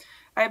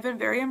 I have been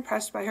very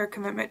impressed by her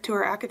commitment to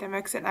her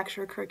academics and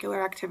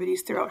extracurricular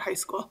activities throughout high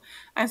school.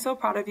 I'm so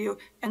proud of you,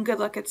 and good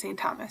luck at St.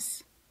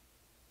 Thomas.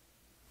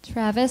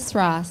 Travis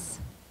Ross.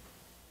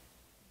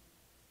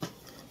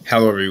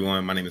 Hello,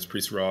 everyone. My name is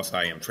Priest Ross.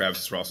 I am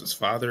Travis Ross's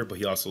father, but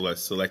he also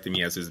selected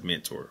me as his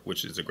mentor,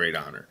 which is a great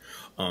honor.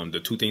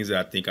 The two things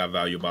that I think I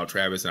value about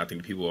Travis, and I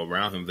think the people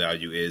around him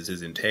value, is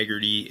his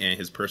integrity and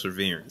his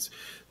perseverance.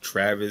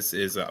 Travis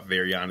is a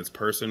very honest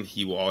person.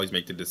 He will always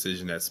make the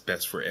decision that's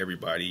best for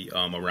everybody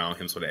around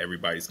him so that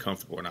everybody's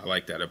comfortable, and I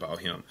like that about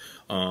him.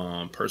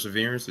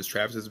 Perseverance is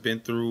Travis has been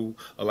through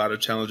a lot of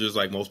challenges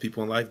like most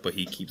people in life, but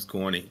he keeps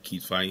going and he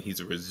keeps fighting.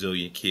 He's a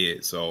resilient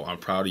kid, so I'm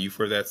proud of you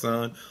for that,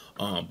 son.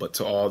 But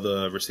to all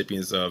the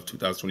recipients of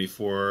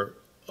 2024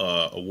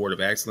 Award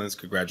of Excellence,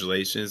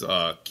 congratulations.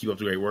 Keep up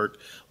the great work.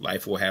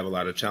 Life will have a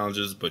lot of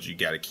challenges, but you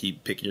got to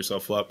keep picking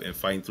yourself up and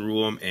fighting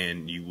through them,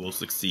 and you will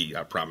succeed.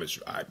 I promise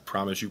you. I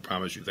promise you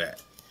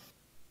that.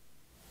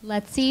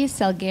 Letzi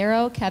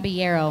Salguero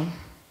Caballero.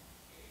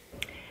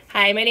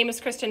 Hi, my name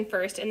is Kristen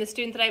First, and the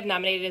student that I've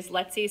nominated is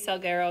Letzi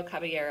Salguero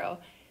Caballero.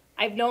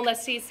 I've known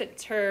Letzi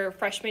since her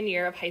freshman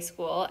year of high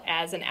school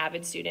as an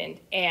avid student,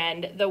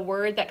 and the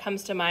word that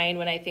comes to mind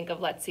when I think of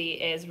Letzi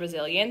is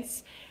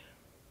resilience.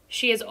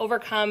 She has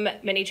overcome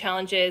many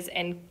challenges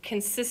and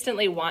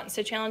consistently wants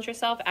to challenge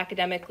herself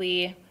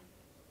academically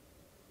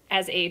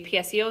as a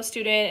PSEO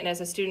student and as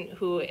a student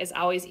who is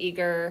always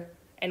eager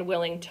and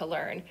willing to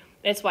learn.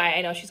 That's why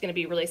I know she's going to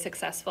be really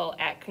successful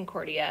at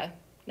Concordia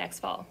next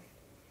fall.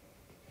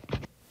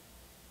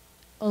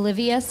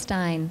 Olivia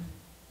Stein.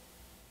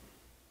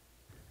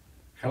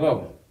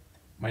 Hello,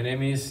 my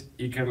name is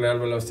Iker Leal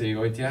Veloz de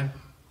Igoitia,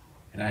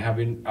 and I have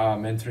been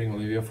mentoring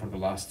Olivia for the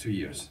last 2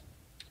 years.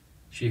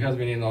 She has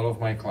been in all of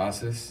my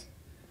classes,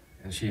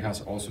 and she has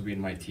also been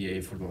my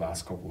TA for the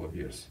last couple of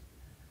years.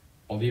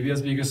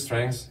 Olivia's biggest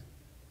strengths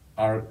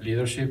are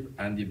leadership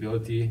and the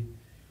ability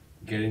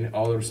getting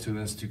other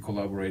students to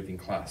collaborate in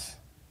class.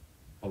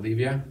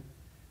 Olivia,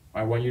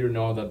 I want you to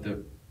know that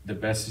the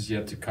best is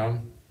yet to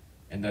come,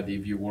 and that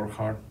if you work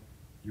hard,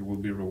 you will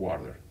be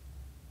rewarded.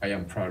 I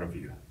am proud of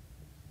you.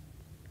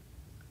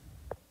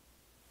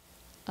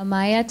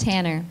 Amaya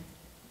Tanner.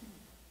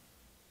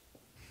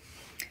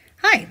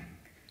 Hi,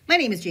 my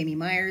name is Jamie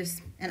Myers,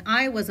 and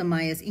I was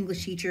Amaya's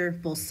English teacher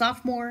both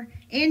sophomore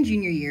and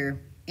junior year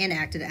and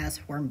acted as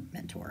her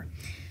mentor.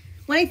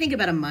 When I think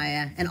about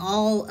Amaya and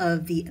all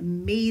of the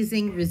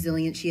amazing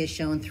resilience she has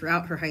shown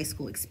throughout her high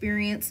school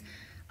experience,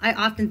 I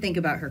often think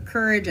about her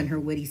courage and her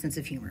witty sense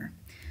of humor.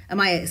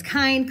 Amaya is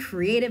kind,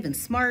 creative, and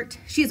smart.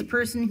 She is a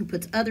person who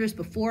puts others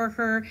before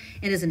her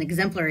and is an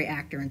exemplary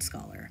actor and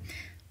scholar.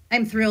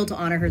 I'm thrilled to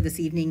honor her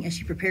this evening as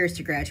she prepares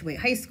to graduate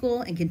high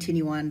school and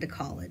continue on to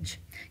college.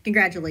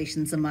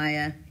 Congratulations,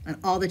 Amaya, on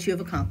all that you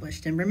have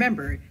accomplished, and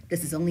remember,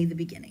 this is only the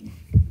beginning.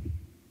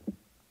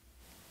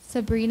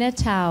 Sabrina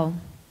Tao.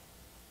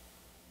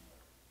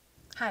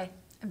 Hi,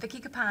 I'm Vicki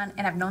Capon,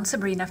 and I've known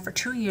Sabrina for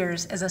 2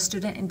 years as a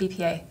student in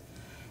BPA.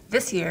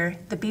 This year,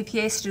 the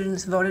BPA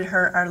students voted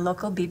her our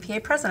local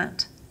BPA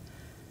president.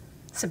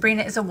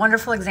 Sabrina is a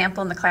wonderful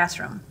example in the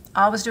classroom,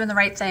 always doing the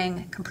right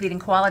thing, completing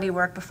quality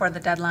work before the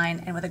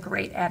deadline, and with a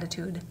great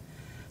attitude.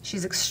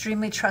 She's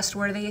extremely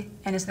trustworthy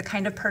and is the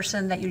kind of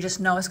person that you just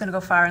know is going to go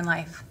far in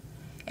life.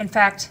 In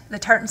fact, the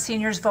Tartan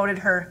seniors voted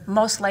her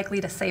most likely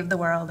to save the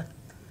world.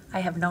 I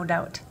have no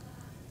doubt.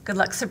 Good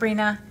luck,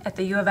 Sabrina, at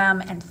the U of M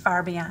and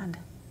far beyond.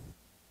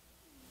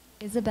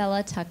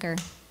 Isabella Tucker.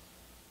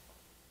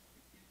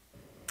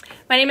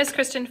 My name is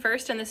Kristen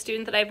First, and the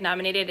student that I've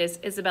nominated is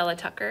Isabella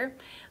Tucker.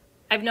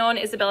 I've known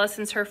Isabella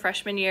since her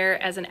freshman year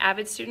as an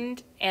avid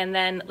student and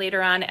then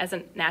later on as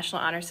a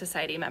National Honor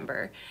Society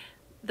member.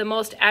 The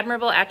most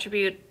admirable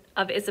attribute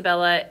of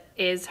Isabella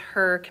is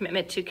her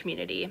commitment to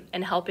community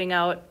and helping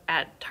out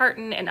at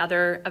Tartan and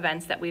other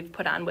events that we've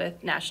put on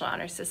with National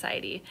Honor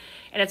Society.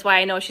 And it's why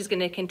I know she's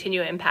going to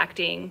continue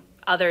impacting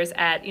others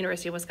at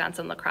University of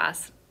Wisconsin-La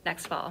Crosse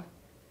next fall.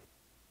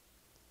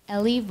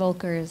 Ellie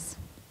Volkers.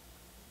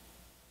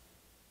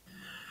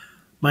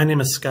 My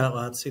name is Scott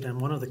Lotseed. I'm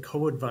one of the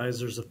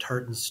co-advisors of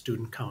Tartan's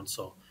Student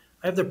Council.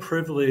 I have the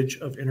privilege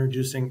of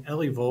introducing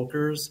Ellie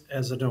Volkers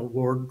as an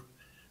Award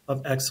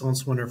of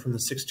Excellence winner from the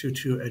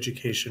 622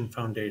 Education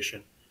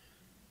Foundation.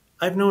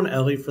 I've known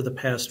Ellie for the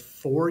past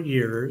 4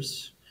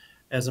 years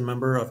as a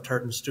member of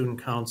Tartan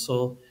Student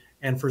Council,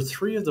 and for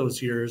 3 of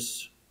those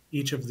years,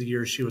 each of the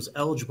years she was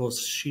eligible,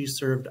 she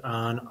served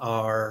on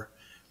our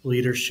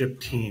leadership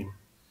team.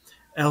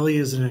 Ellie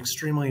is an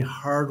extremely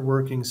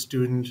hardworking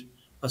student,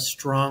 a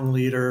strong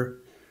leader,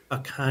 a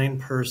kind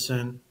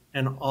person,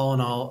 and all in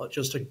all,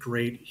 just a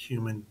great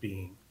human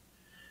being.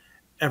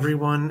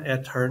 Everyone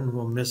at Tartan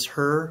will miss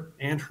her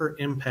and her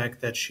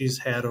impact that she's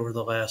had over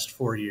the last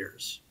 4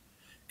 years.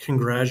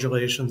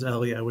 Congratulations,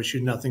 Ellie. I wish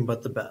you nothing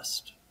but the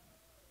best.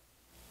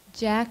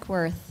 Jack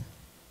Worth.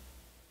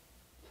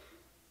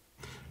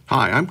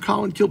 Hi, I'm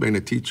Colin Kilbane, a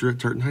teacher at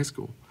Tartan High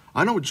School.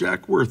 I know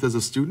Jack Worth as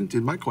a student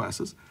in my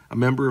classes, a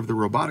member of the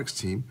robotics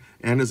team,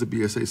 and as a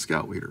BSA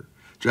scout leader.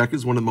 Jack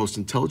is one of the most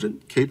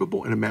intelligent,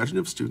 capable, and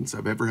imaginative students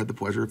I've ever had the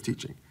pleasure of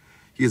teaching.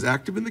 He is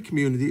active in the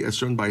community as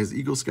shown by his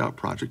Eagle Scout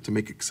project to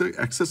make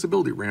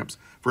accessibility ramps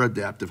for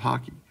adaptive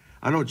hockey.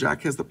 I know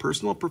Jack has the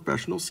personal and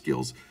professional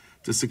skills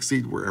to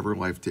succeed wherever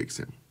life takes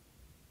him.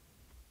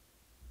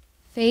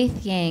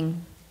 Faith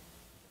Yang.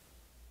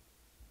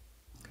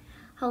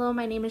 Hello,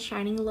 my name is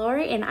Shining Lore,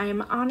 and I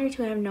am honored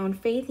to have known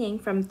Faith Yang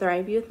from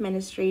Thrive Youth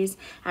Ministries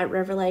at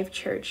River Life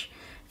Church.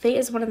 Faith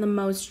is one of the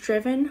most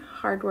driven,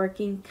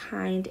 hardworking,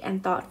 kind,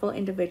 and thoughtful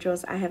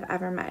individuals I have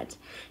ever met.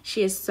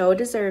 She is so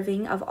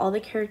deserving of all the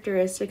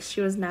characteristics she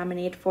was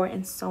nominated for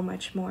and so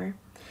much more.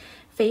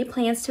 Faith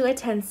plans to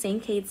attend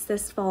St. Kate's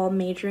this fall,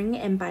 majoring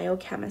in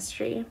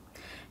biochemistry.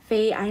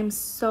 Faye, I am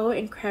so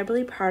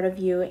incredibly proud of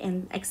you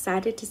and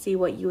excited to see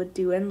what you would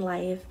do in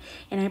life,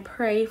 and I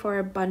pray for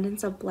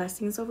abundance of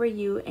blessings over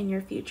you and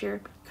your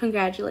future.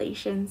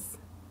 Congratulations.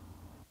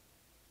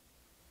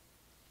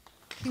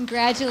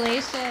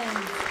 Congratulations.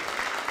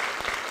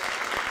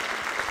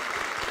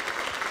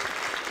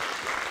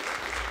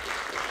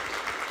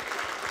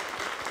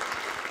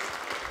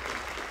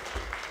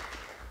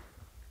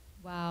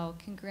 Wow,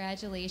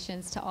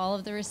 congratulations to all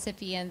of the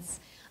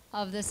recipients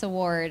of this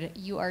award.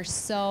 You are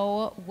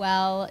so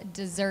well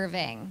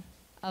deserving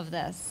of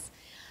this.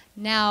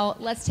 Now,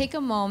 let's take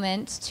a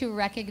moment to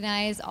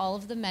recognize all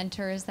of the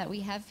mentors that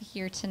we have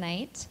here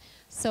tonight.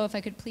 So if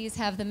I could please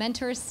have the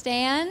mentors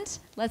stand,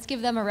 let's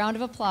give them a round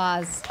of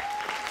applause.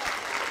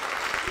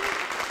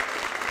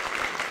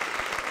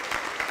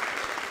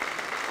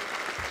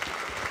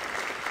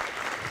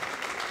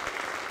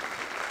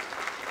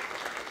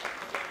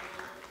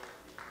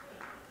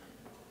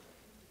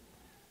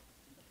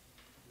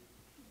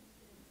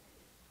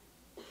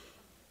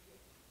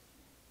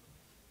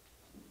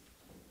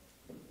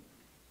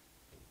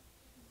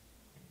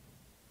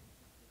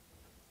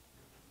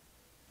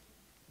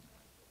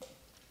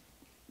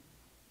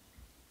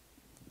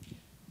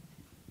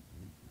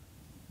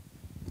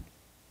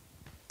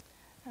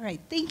 All right,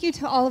 thank you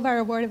to all of our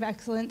Award of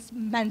Excellence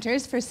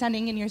mentors for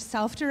sending in your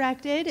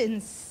self-directed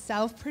and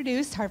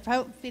self-produced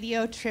heartfelt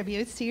video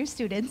tributes to your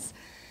students.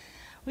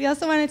 We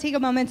also want to take a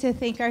moment to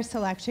thank our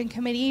selection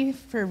committee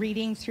for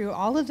reading through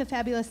all of the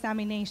fabulous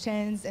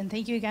nominations, and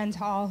thank you again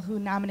to all who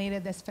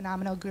nominated this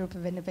phenomenal group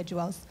of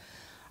individuals.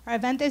 Our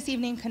event this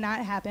evening could not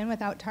happen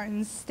without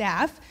Tartan's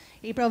staff,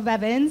 April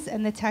Bevins,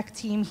 and the tech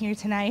team here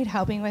tonight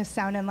helping with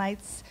sound and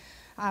lights.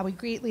 We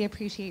greatly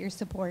appreciate your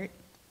support.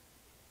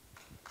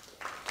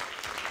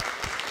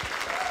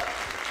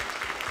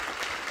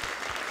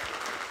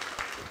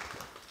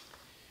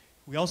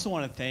 We also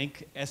want to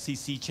thank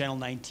SCC Channel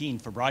 19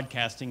 for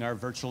broadcasting our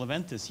virtual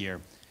event this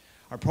year.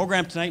 Our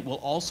program tonight will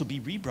also be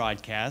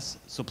rebroadcast,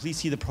 so please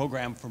see the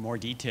program for more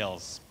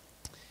details.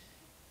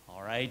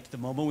 All right, the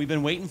moment we've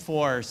been waiting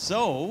for.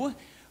 So,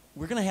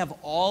 we're going to have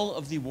all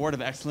of the Award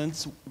of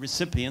Excellence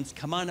recipients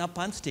come on up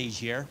on stage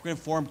here. We're going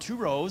to form 2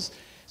 rows.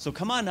 So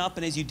come on up,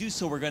 and as you do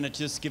so, we're going to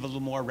just give a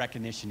little more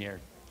recognition here.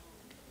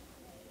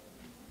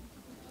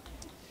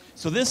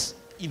 So this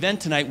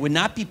event tonight would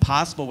not be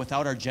possible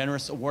without our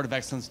generous Award of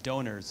Excellence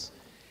donors.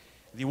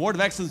 The Award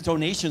of Excellence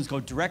donations go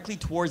directly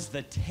towards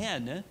the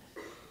 10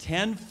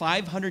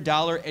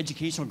 $500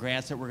 educational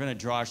grants that we're going to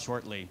draw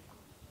shortly.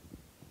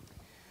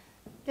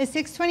 The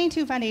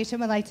 622 Foundation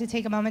would like to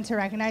take a moment to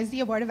recognize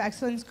the Award of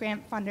Excellence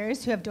grant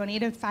funders who have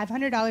donated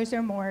 $500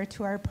 or more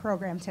to our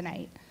program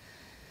tonight.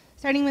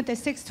 Starting with the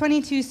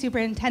 622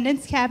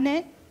 Superintendent's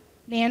Cabinet,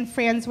 Nan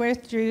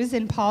Fransworth Drews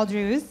and Paul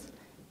Drews,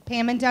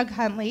 Pam and Doug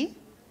Huntley,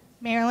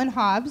 Marilyn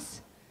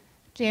Hobbs,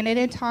 Janet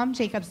and Tom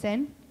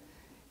Jacobson,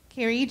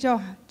 Carrie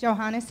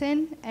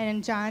Johannesson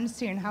and John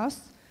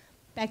Sternhaus,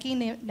 Becky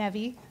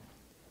Nevy,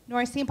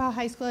 North St. Paul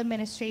High School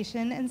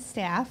Administration and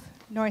staff,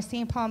 North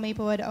St. Paul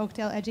Maplewood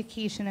Oakdale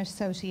Education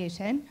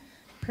Association,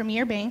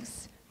 Premier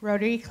Banks,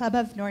 Rotary Club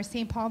of North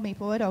St. Paul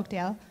Maplewood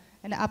Oakdale,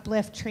 and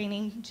Uplift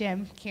Training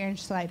Gym, Karen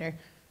Schleicher.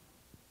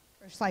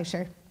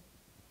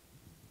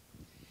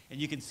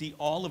 And you can see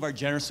all of our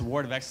generous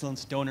Award of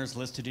Excellence donors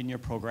listed in your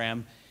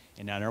program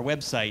and on our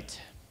website.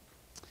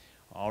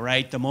 All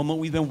right, the moment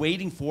we've been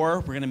waiting for,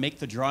 we're going to make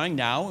the drawing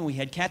now, and we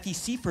had Kathy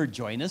Seaford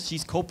join us.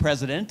 She's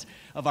co-president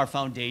of our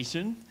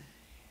foundation,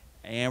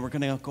 and we're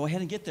going to go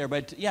ahead and get there.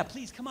 But yeah,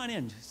 please come on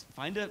in. Just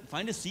find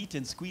a seat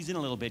and squeeze in a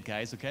little bit,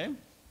 guys, okay?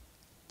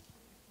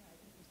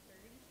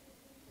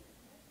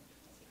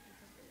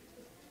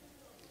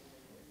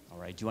 All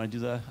right, do you want to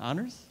do the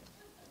honors?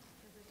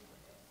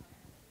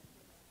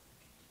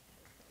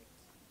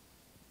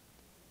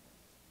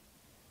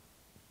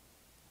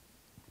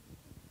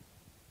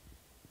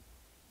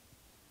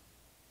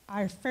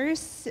 Our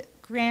first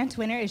grant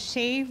winner is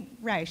Shay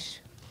Reich.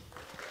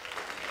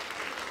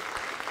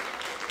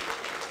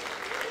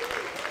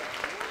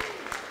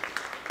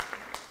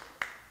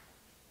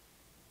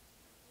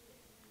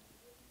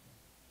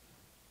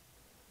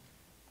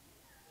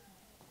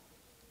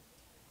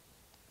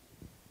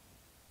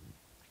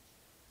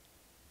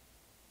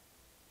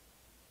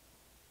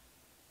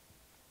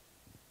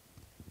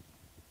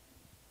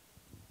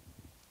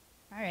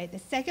 All right, the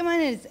second one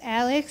is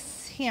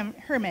Alex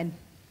Herman.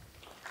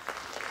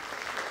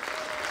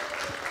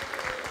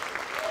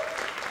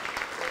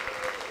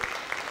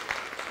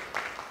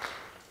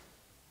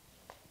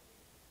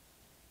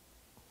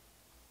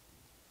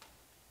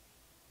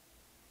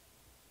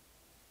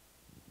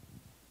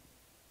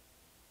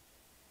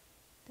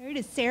 Third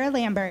is Sarah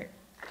Lambert.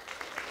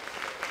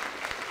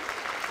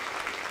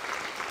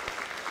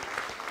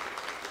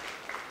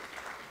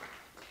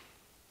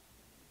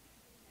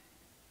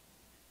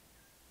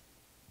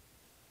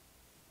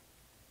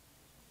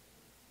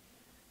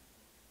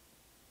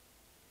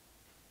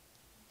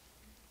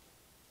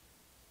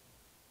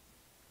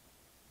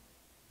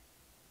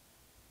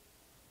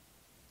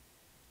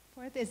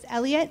 Fourth is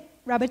Elliot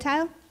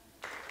Robitaille.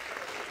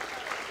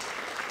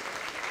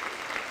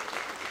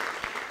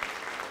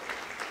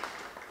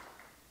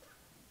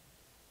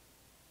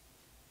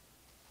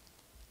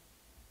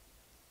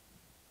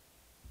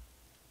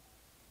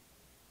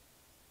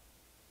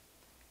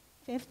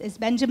 Fifth is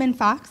Benjamin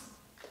Fox.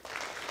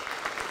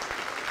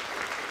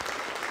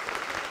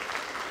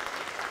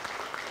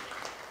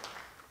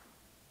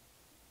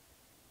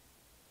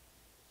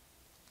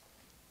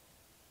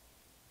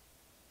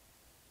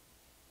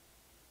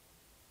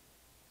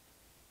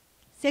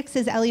 Sixth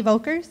is Ellie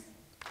Volkers.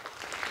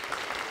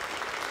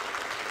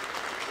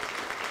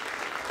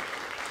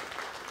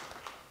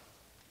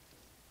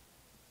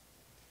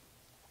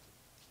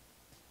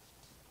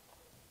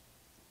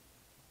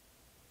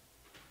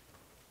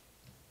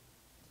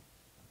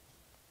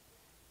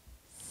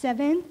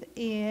 Seventh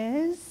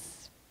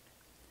is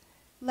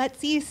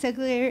Letzi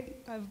Sigler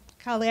of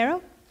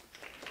Calero.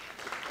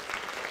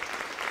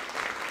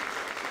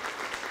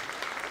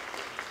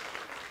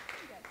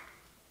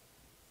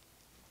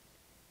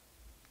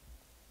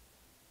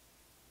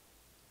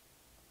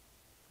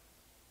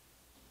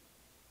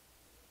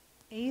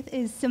 Eighth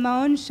is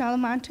Simone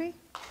Chalamantri.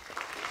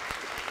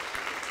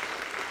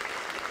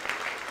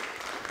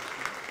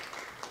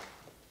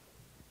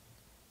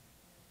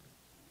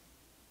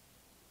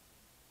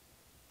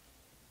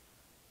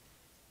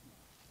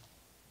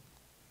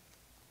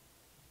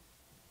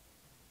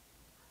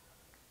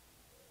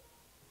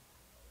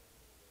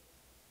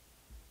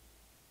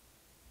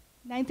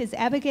 Ninth is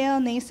Abigail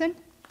Nason.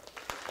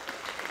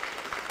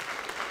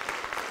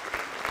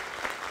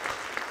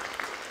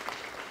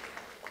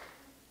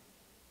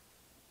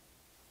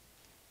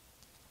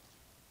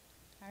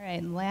 All right,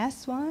 and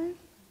last one.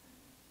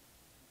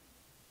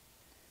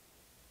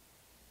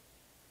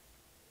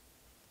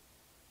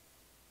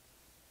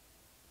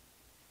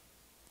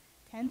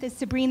 Tenth is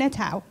Sabrina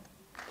Tao.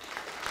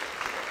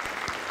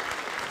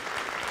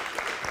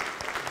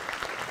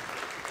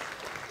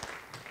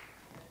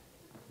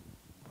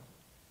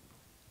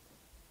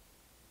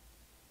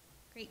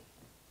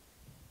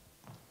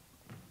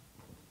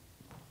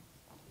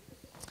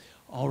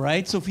 All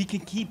right, so if we can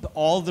keep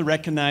all the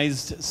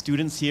recognized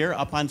students here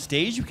up on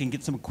stage, we can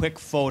get some quick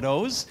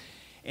photos,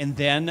 and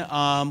then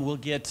we'll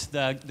get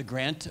the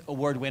grant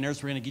award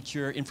winners. We're going to get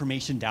your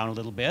information down a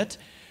little bit.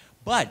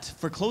 But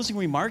for closing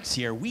remarks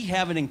here, we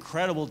have an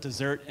incredible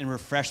dessert and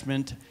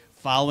refreshment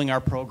following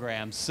our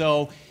program.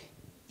 So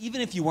even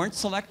if you weren't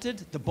selected,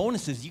 the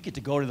bonus is you get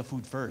to go to the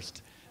food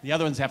first. The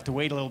other ones have to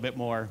wait a little bit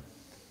more.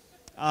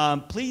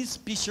 Please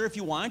be sure if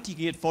you want, you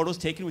can get photos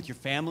taken with your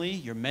family,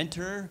 your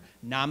mentor,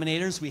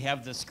 nominators. We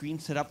have the screen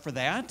set up for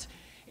that.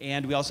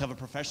 And we also have a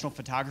professional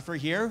photographer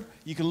here.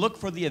 You can look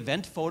for the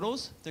event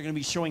photos. They're going to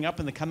be showing up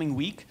in the coming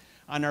week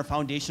on our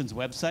foundation's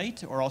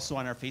website or also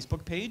on our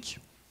Facebook page.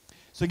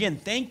 So again,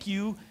 thank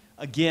you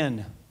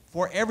again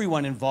for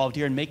everyone involved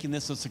here in making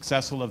this a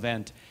successful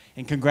event.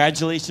 And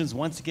congratulations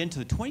once again to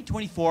the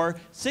 2024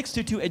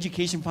 622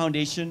 Education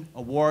Foundation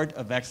Award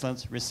of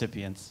Excellence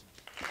recipients.